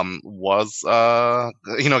was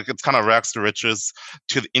it's kind of rags to riches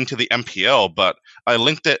into the MPL. But I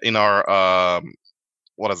linked it in our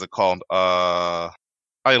what is it called? I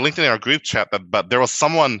linked it in our group chat. But there was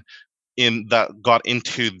someone that got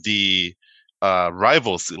into the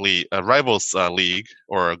Rivals League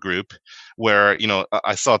or a group where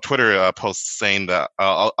I saw a Twitter post saying that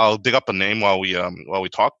I'll dig up a name while we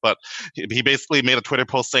talk, but he basically made a Twitter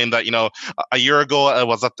post saying that a year ago I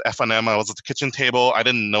was at the FNM, I was at the kitchen table, I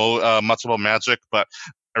didn't know much about Magic, but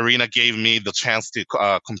Arena gave me the chance to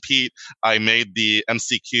compete. I made the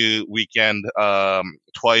MCQ weekend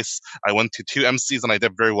twice. I went to 2 MCs and I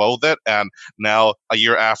did very well with it. And now, a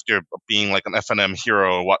year after being like an FNM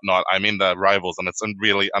hero or whatnot, I'm in the Rivals, and it's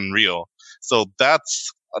really unreal. So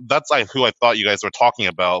that's who I thought you guys were talking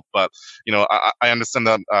about. But I understand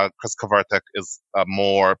that Chris Kvartek is a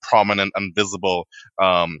more prominent and visible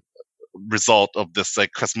result of this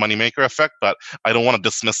like Chris Moneymaker effect, but I don't want to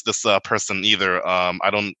dismiss this person either. I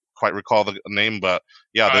don't quite recall the name, but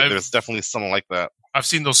yeah, there's definitely someone like that. I've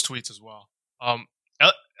seen those tweets as well.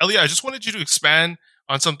 Elliot, I just wanted you to expand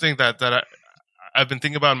on something that I've been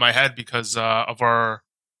thinking about in my head because of our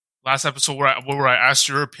last episode where I asked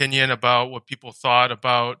your opinion about what people thought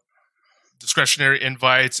about discretionary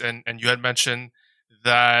invites, and you had mentioned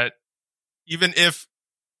that even if,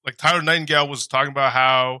 like, Tyler Nightingale was talking about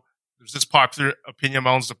how there's this popular opinion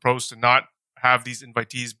amongst the pros to not have these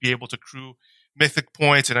invitees be able to accrue mythic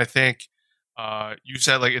points, and I think you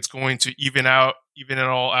said like it's going to even it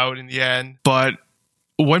all out in the end. But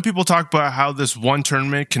when people talk about how this one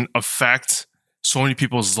tournament can affect so many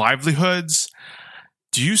people's livelihoods,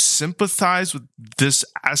 do you sympathize with this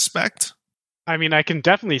aspect? I mean, I can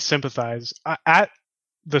definitely sympathize. At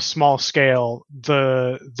the small scale,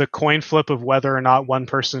 the coin flip of whether or not one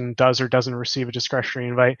person does or doesn't receive a discretionary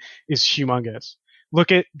invite is humongous.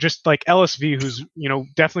 Look at just like LSV, who's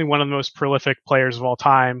definitely one of the most prolific players of all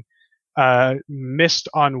time, missed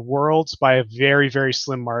on Worlds by a very, very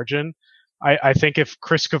slim margin. I think if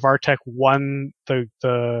Chris Kvartek won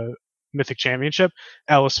the Mythic Championship,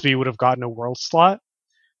 LSV would have gotten a World slot.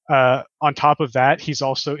 On top of that, he's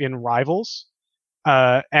also in Rivals,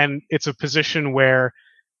 and it's a position where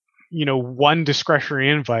one discretionary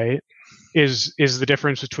invite is the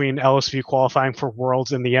difference between LSV qualifying for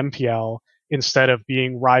Worlds and the MPL instead of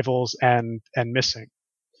being Rivals and missing.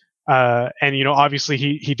 And obviously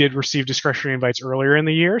he did receive discretionary invites earlier in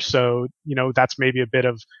the year, so that's maybe a bit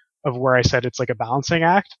of where I said it's like a balancing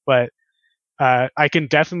act. But I can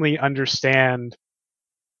definitely understand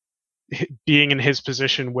being in his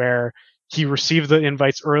position where he received the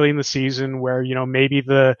invites early in the season, where maybe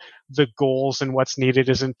the goals and what's needed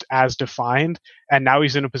isn't as defined, and now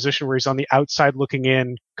he's in a position where he's on the outside looking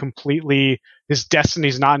in completely. His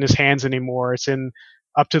destiny's not in his hands anymore. It's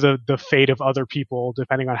up to the fate of other people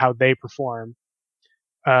depending on how they perform.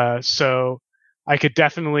 So I could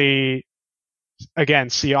definitely, again,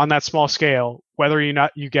 see on that small scale whether or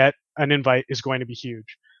not you get an invite is going to be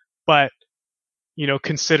huge. But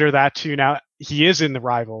consider that too. Now he is in the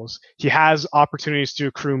Rivals. He has opportunities to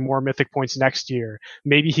accrue more mythic points next year.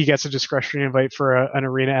 Maybe he gets a discretionary invite for an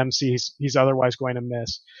arena MC he's otherwise going to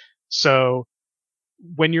miss. So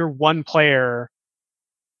when you're one player,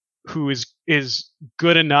 who is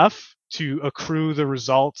good enough to accrue the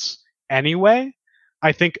results anyway,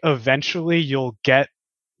 I think eventually you'll get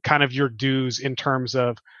kind of your dues in terms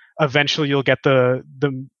of eventually you'll get the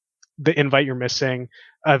invite you're missing.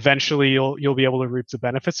 Eventually you'll be able to reap the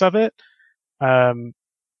benefits of it. And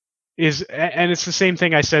it's the same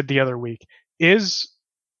thing I said the other week. Is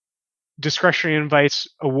discretionary invites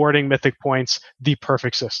awarding mythic points the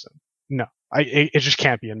perfect system? No, it just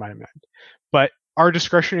can't be in my mind. But are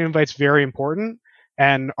discretionary invites very important,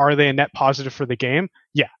 and are they a net positive for the game?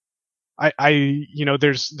 Yeah,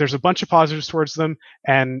 there's a bunch of positives towards them,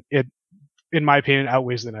 and it, in my opinion,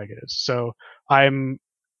 outweighs the negatives. So I'm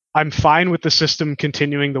fine with the system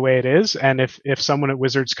continuing the way it is, and if someone at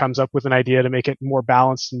Wizards comes up with an idea to make it more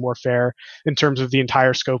balanced and more fair in terms of the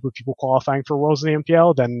entire scope of people qualifying for Worlds in the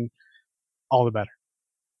MPL, then all the better.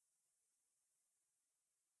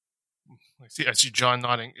 I see John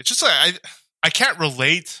nodding. It's just like I can't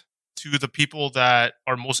relate to the people that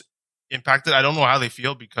are most impacted. I don't know how they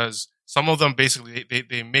feel, because some of them basically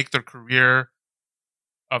they make their career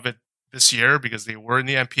of it this year because they were in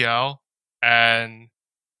the MPL, and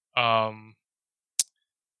I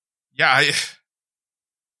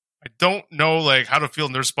don't know like how to feel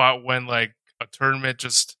in their spot when like a tournament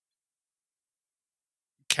just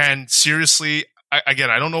can seriously. Again,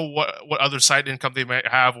 I don't know what other side income they might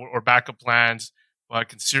have or backup plans, but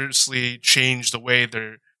can seriously change the way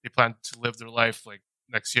they plan to live their life like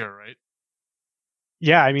next year, right?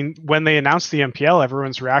 Yeah, I mean, when they announced the MPL,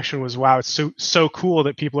 everyone's reaction was, "Wow, it's so cool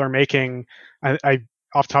that people are making." I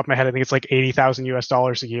off the top of my head, I think it's like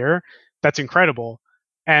 $80,000 a year. That's incredible,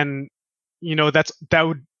 and that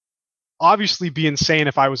would obviously be insane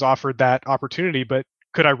if I was offered that opportunity. But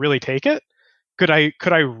could I really take it? Could I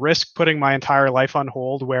risk putting my entire life on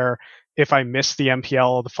hold, where if I miss the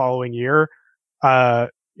MPL the following year, I'm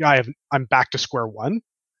back to square one?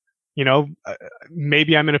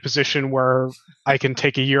 Maybe I'm in a position where I can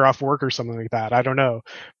take a year off work or something like that. I don't know,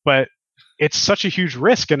 but it's such a huge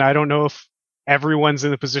risk, and I don't know if everyone's in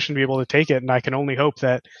the position to be able to take it. And I can only hope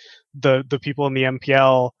that the people in the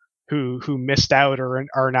MPL who missed out or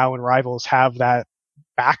are now in Rivals have that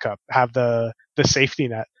backup, have the safety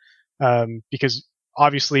net. Because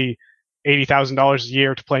obviously $80,000 a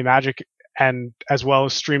year to play Magic, and as well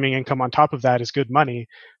as streaming income on top of that, is good money,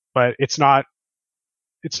 but it's not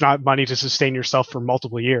money to sustain yourself for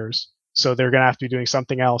multiple years. So they're going to have to be doing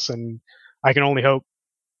something else, and I can only hope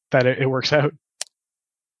that it works out.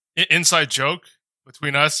 Inside joke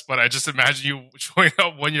between us, but I just imagine you showing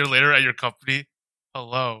up 1 year later at your company.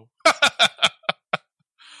 Hello.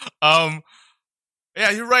 Yeah,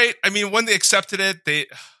 you're right. I mean, when they accepted it,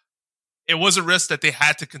 it was a risk that they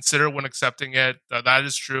had to consider when accepting it. That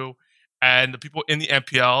is true. And the people in the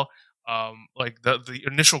MPL, like the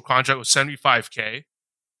initial contract was $75K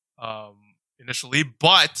initially,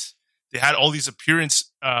 but they had all these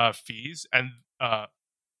appearance fees and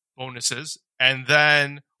bonuses. And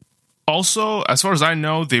then also, as far as I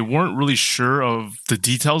know, they weren't really sure of the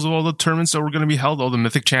details of all the tournaments that were going to be held, all the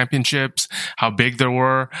Mythic Championships, how big they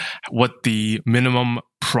were, what the minimum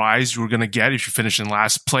prize you were going to get if you finish in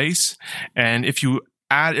last place. And if you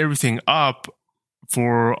add everything up,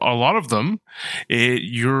 for a lot of them,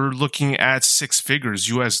 you're looking at 6 figures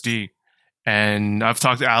USD. And I've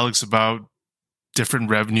talked to Alex about different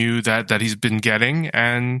revenue that he's been getting,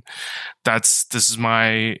 and this is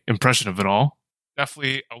my impression of it all.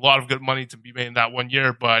 Definitely a lot of good money to be made in that 1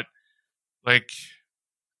 year, but like,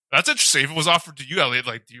 that's interesting. If it was offered to you, Elliot,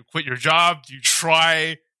 like, do you quit your job? Do you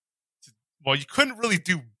try to, well, you couldn't really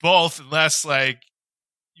do both unless like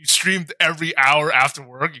you streamed every hour after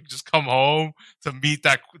work. You just come home to meet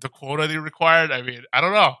the quota they required. I mean, I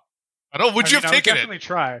don't know. Would you have taken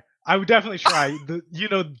it? I would definitely try.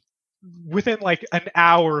 Within like an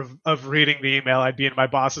hour of reading the email, I'd be in my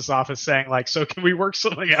boss's office saying like, "So can we work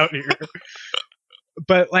something out here?"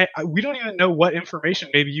 But like, we don't even know what information.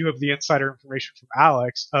 Maybe you have the insider information from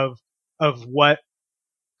Alex of what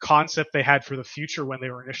concept they had for the future when they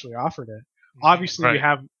were initially offered it. Obviously, right. We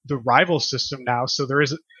have the rival system now, so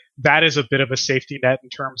that is a bit of a safety net in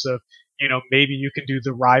terms of, maybe you can do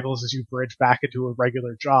the rivals as you bridge back into a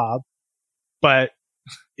regular job. But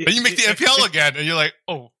then you make the MPL again, and you're like,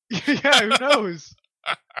 oh. Yeah, who knows?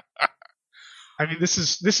 I mean, this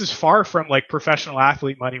is far from like professional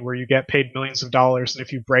athlete money where you get paid millions of dollars, and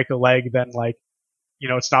if you break a leg, then like,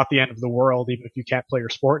 it's not the end of the world, even if you can't play your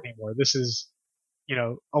sport anymore. This is,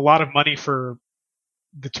 a lot of money for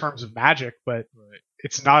the terms of Magic, but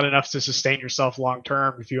it's not enough to sustain yourself long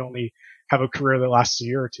term if you only have a career that lasts a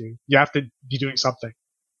year or two. You have to be doing something.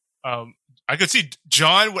 I I could see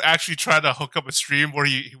John would actually try to hook up a stream where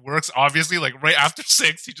he works, obviously, like right after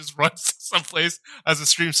 6, he just runs someplace as a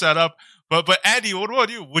stream setup. But Andy, what about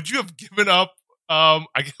you? Would you have given up, I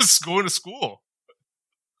guess, going to school?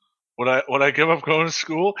 Would I give up going to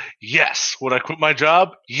school? Yes. Would I quit my job?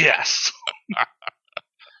 Yes.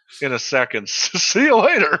 In a second. See you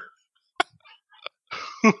later.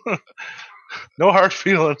 No hard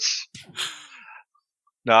feelings.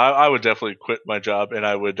 No, I would definitely quit my job, and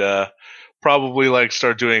I would probably like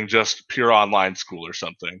start doing just pure online school or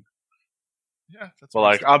something. Yeah, that's. But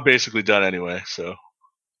like I'm basically done anyway, so.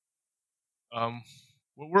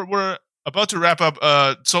 We're about to wrap up.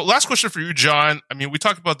 So last question for you, John. I mean, we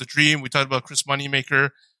talked about the dream, we talked about Chris Moneymaker,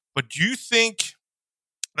 but do you think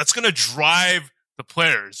that's going to drive the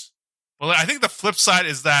players? Well, I think the flip side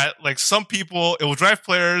is that like some people, it will drive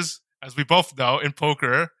players, as we both know in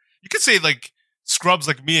poker. You could say like scrubs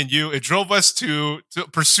like me and you, it drove us to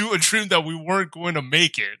pursue a dream that we weren't going to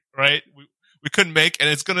make it, right? We couldn't make, and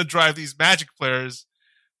it's going to drive these Magic players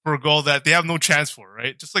for a goal that they have no chance for,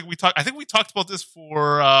 right? Just like I think we talked about this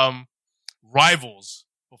for Rivals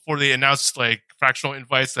before they announced like fractional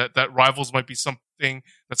invites that Rivals might be something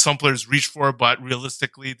that some players reach for, but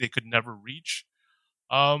realistically they could never reach.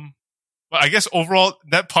 But I guess overall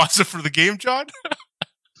net positive for the game, John.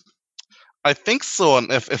 I think so,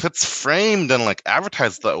 and if it's framed and like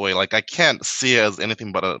advertised that way, like I can't see it as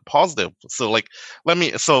anything but a positive. So like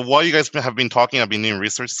so while you guys have been talking, I've been doing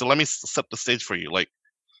research. So let me set the stage for you. Like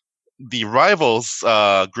the Rivals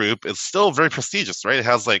group is still very prestigious, right? It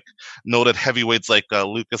has like noted heavyweights like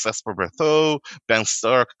Lucas Esparberto, Ben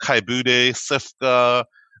Stark, Kai Bude, Sifka,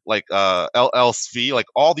 like LSV, like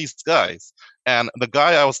all these guys. And the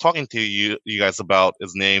guy I was talking to you guys about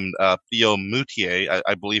is named Theo Moutier.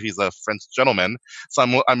 I believe he's a French gentleman. So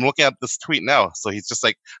I'm looking at this tweet now. So he's just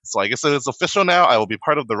like, so I guess it is official now. I will be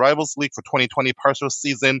part of the Rivals League for 2020 partial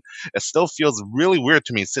season. It still feels really weird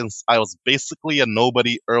to me since I was basically a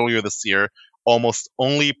nobody earlier this year, almost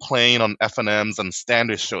only playing on FNMs and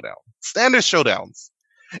standard showdowns.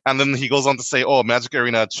 And then he goes on to say, "Oh, Magic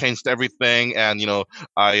Arena changed everything, and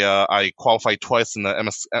I qualified twice in the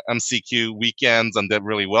MCQ weekends and did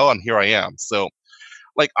really well, and here I am." So,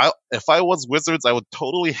 like, if I was Wizards, I would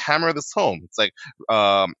totally hammer this home. It's like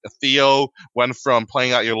Theo went from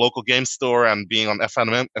playing at your local game store and being on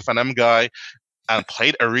FNM guy, and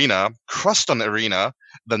played Arena, crushed on Arena,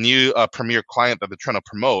 the new premier client that they're trying to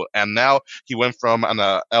promote, and now he went from an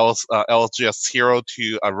LGS hero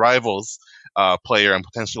to a Rivals player and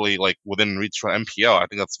potentially like within reach for MPL. I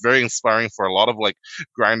think that's very inspiring for a lot of like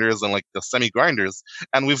grinders and like the semi grinders.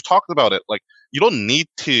 And we've talked about it. Like you don't need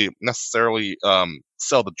to necessarily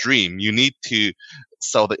sell the dream. You need to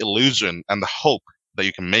sell the illusion and the hope that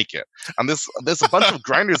you can make it. And there's a bunch of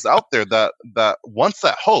grinders out there that wants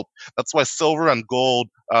that hope. That's why silver and gold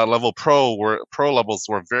level pro levels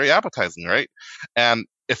were very appetizing, right? And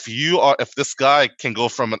if this guy can go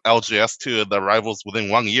from an LGS to the Rivals within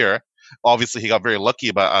 1 year, obviously he got very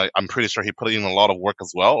lucky, but I'm pretty sure he put in a lot of work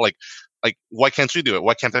as well. Like why can't you do it?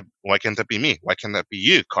 Why can't that be me? Why can't that be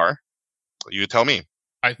you, Carr? You tell me.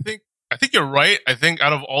 I think you're right. I think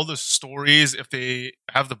out of all the stories, if they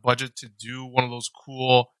have the budget to do one of those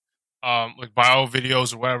cool like bio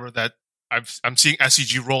videos or whatever that I'm seeing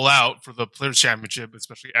SCG roll out for the Players Championship,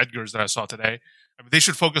 especially Edgar's that I saw today, I mean, they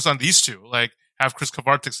should focus on these two. Like have Chris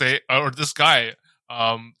Kavartik say, or this guy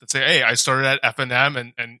that say, "Hey, I started at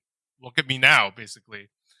FNM and look at me now," basically.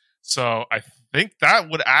 So I think that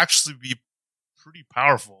would actually be pretty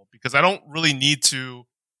powerful because I don't really need to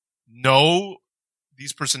know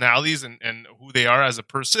these personalities and who they are as a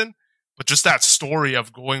person, but just that story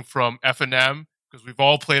of going from FNM, because we've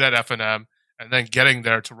all played at FNM, and then getting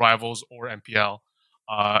there to Rivals or MPL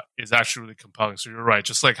is actually really compelling. So you're right.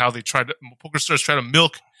 Just like how they PokerStars try to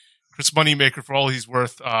milk Chris Moneymaker for all he's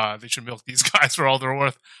worth, they should milk these guys for all they're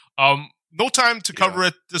worth. No time to cover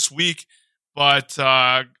it this week, but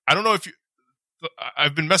I don't know if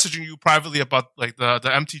I've been messaging you privately about like the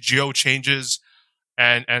MTGO changes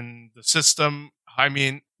and the system. I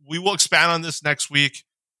mean, we will expand on this next week,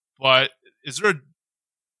 but is there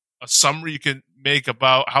a summary you can make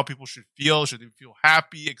about how people should feel? Should they feel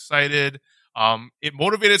happy, excited? It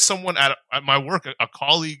motivated someone at my work, a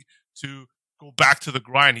colleague, to go back to the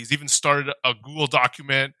grind. He's even started a Google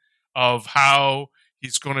document of how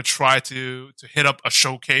he's going to try to hit up a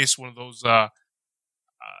showcase, one of those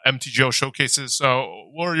MTGO showcases. So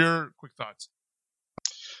what are your quick thoughts?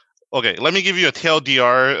 Okay, let me give you a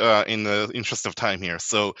TLDR in the interest of time here.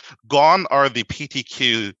 So gone are the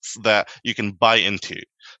PTQs that you can buy into.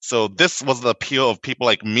 So this was the appeal of people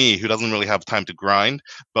like me who doesn't really have time to grind,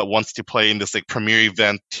 but wants to play in this like premier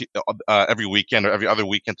event every weekend or every other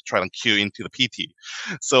weekend to try to queue into the PT.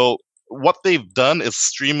 So what they've done is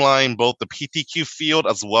streamline both the PTQ field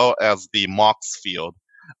as well as the MOX field.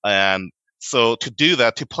 And so to do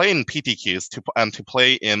that, to play in PTQs and to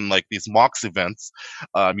play in like these MOX events,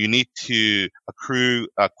 you need to accrue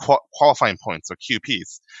qualifying points or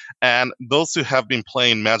QPs. And those who have been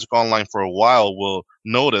playing Magic Online for a while will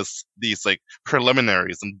notice these like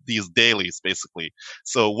preliminaries and these dailies basically.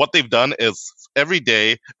 So what they've done is every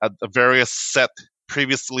day at the various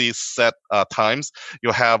previously set times,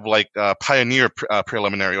 you'll have like a Pioneer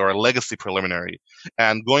preliminary or a Legacy preliminary.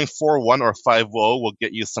 And going 4-1 or 5-0 will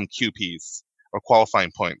get you some QPs or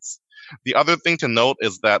qualifying points. The other thing to note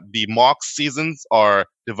is that the MOX seasons are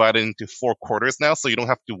divided into 4 quarters now, so you don't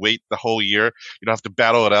have to wait the whole year. You don't have to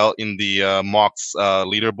battle it out in the MOX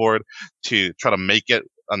leaderboard to try to make it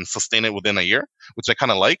and sustain it within a year, which I kind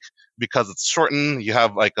of like because it's shortened. You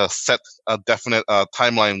have like a set, definite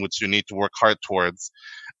timeline which you need to work hard towards.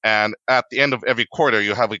 And at the end of every quarter,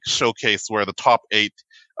 you have like a showcase where the top 8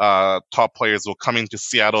 top players will come into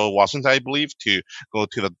Seattle, Washington, I believe, to go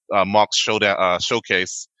to the MOX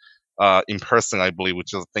showcase in person, I believe,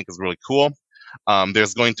 which I think is really cool.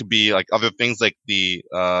 There's going to be like other things like the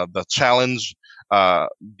challenge,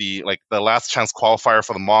 the last chance qualifier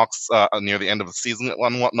for the MOX near the end of the season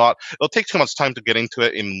and whatnot. It'll take too much time to get into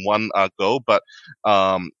it in one go, but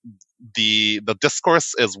the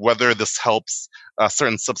discourse is whether this helps a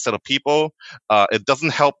certain subset of people. It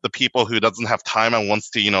doesn't help the people who doesn't have time and wants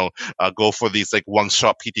to go for these like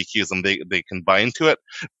one-shot PTQs and they can buy into it.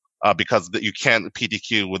 Because you can't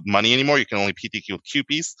PTQ with money anymore. You can only PTQ with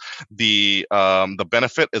QPs. The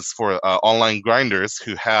benefit is for online grinders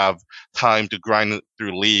who have time to grind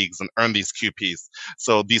through leagues and earn these QPs.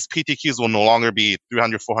 So these PTQs will no longer be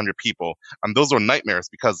 300, 400 people. And those are nightmares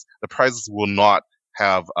because the prizes will not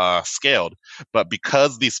have scaled. But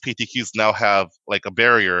because these PTQs now have like a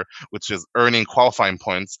barrier, which is earning qualifying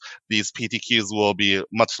points, these PTQs will be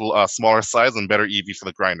much smaller size and better EV for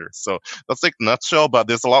the grinders. So that's like nutshell, but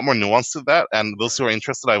there's a lot more nuance to that. And those who are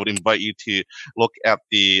interested, I would invite you to look at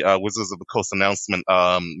the Wizards of the Coast announcement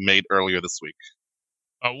made earlier this week.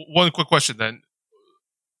 One quick question then.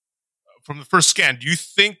 From the first scan, do you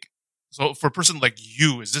think, so for a person like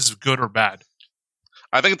you, is this good or bad?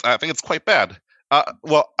 I think it's quite bad.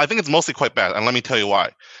 Well, I think it's mostly quite bad, and let me tell you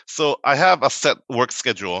why. So I have a set work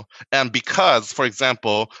schedule, and because, for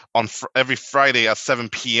example, on every Friday at 7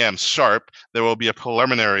 p.m. sharp, there will be a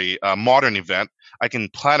preliminary modern event, I can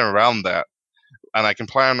plan around that. And I can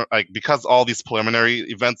plan, because all these preliminary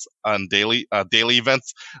events and daily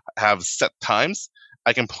events have set times,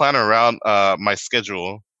 I can plan around my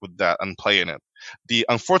schedule with that and play in it. The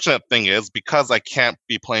unfortunate thing is, because I can't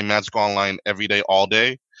be playing Magic Online every day, all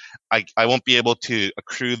day, I won't be able to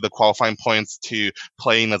accrue the qualifying points to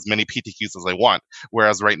playing as many PTQs as I want.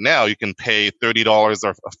 Whereas right now, you can pay $30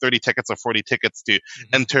 or 30 tickets or 40 tickets to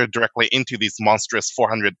enter directly into these monstrous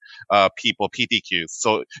 400 people PTQs.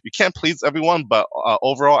 So you can't please everyone, but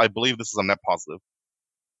overall, I believe this is a net positive.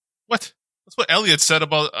 What? That's what Elliot said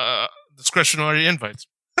about discretionary invites.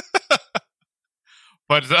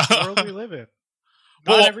 But the world we live in.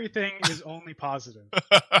 Not everything is only positive.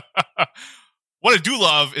 What I do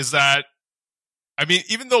love is that, I mean,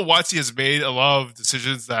 even though WotC has made a lot of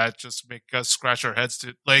decisions that just make us scratch our heads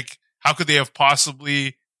to, like, how could they have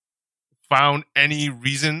possibly found any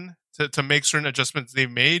reason to make certain adjustments they've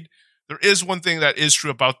made? There is one thing that is true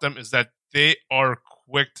about them is that they are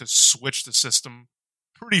quick to switch the system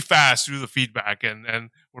pretty fast through the feedback. And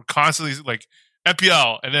we're constantly, like,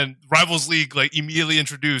 MPL and then Rivals League, like, immediately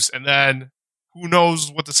introduced. And then who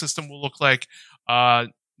knows what the system will look like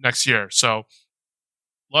next year. So,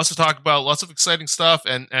 lots to talk about, lots of exciting stuff,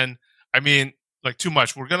 and I mean, like, too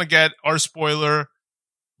much. We're gonna get our spoiler.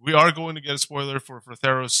 We are going to get a spoiler for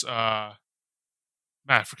Theros.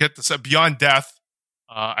 Man, forget this. Beyond Death.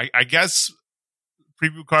 I guess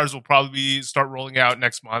preview cards will probably start rolling out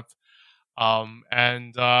next month.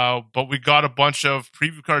 But we got a bunch of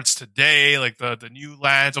preview cards today, like the new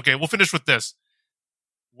lands. Okay, we'll finish with this.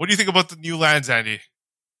 What do you think about the new lands, Andy?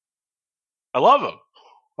 I love them.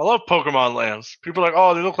 I love Pokemon lands. People are like,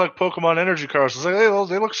 oh, they look like Pokemon energy cards. It's like, hey,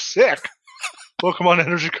 they look sick. Pokemon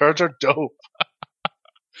energy cards are dope.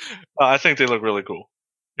 I think they look really cool.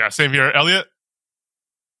 Yeah, same here. Elliot?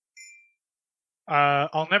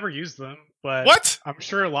 I'll never use them, but what? I'm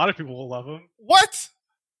sure a lot of people will love them. What?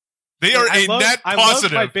 They are net positive. I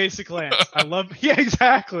love my basic lands. Yeah,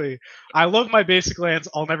 exactly. I love my basic lands.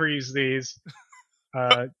 I'll never use these.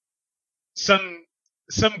 Some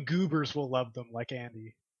goobers will love them, like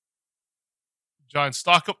Andy. John,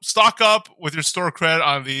 stock up with your store credit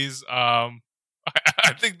on these. I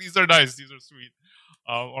think these are nice. These are sweet.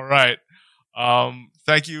 All right.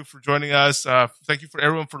 Thank you for joining us. Thank you for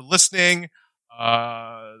everyone for listening.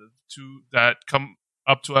 To that come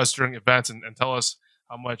up to us during events and tell us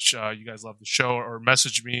how much you guys love the show, or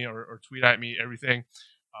message me or tweet at me. Everything.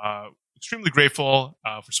 Extremely grateful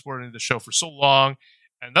for supporting the show for so long,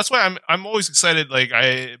 and that's why I'm always excited. Like,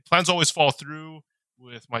 plans always fall through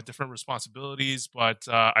with my different responsibilities, but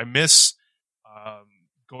I miss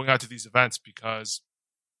going out to these events because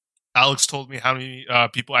Alex told me how many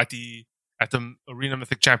people at the Arena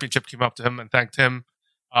Mythic Championship came up to him and thanked him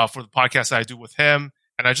for the podcast that I do with him,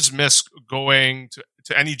 and I just miss going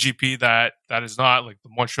to any GP that is not like the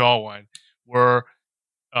Montreal one, where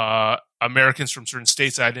Americans from certain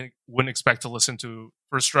states I wouldn't expect to listen to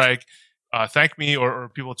First Strike thank me, or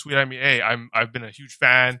people tweet at me, hey, I've been a huge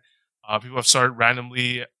fan. People have started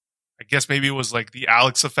randomly. I guess maybe it was like the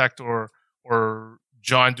Alex effect or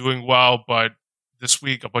John doing well, but this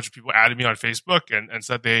week a bunch of people added me on Facebook and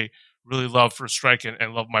said they really love First Strike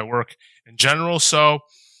and love my work in general. So,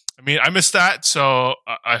 I mean, I missed that. So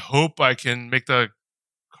I hope I can make the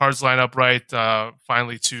cards line up right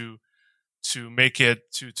finally to make it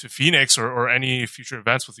to Phoenix or any future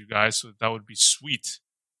events with you guys. So that would be sweet.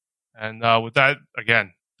 And with that,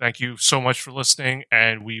 again, thank you so much for listening,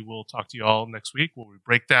 and we will talk to you all next week where we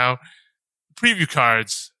break down preview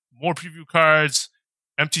cards, more preview cards,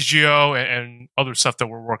 MTGO, and other stuff that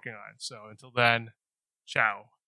we're working on. So until then, ciao.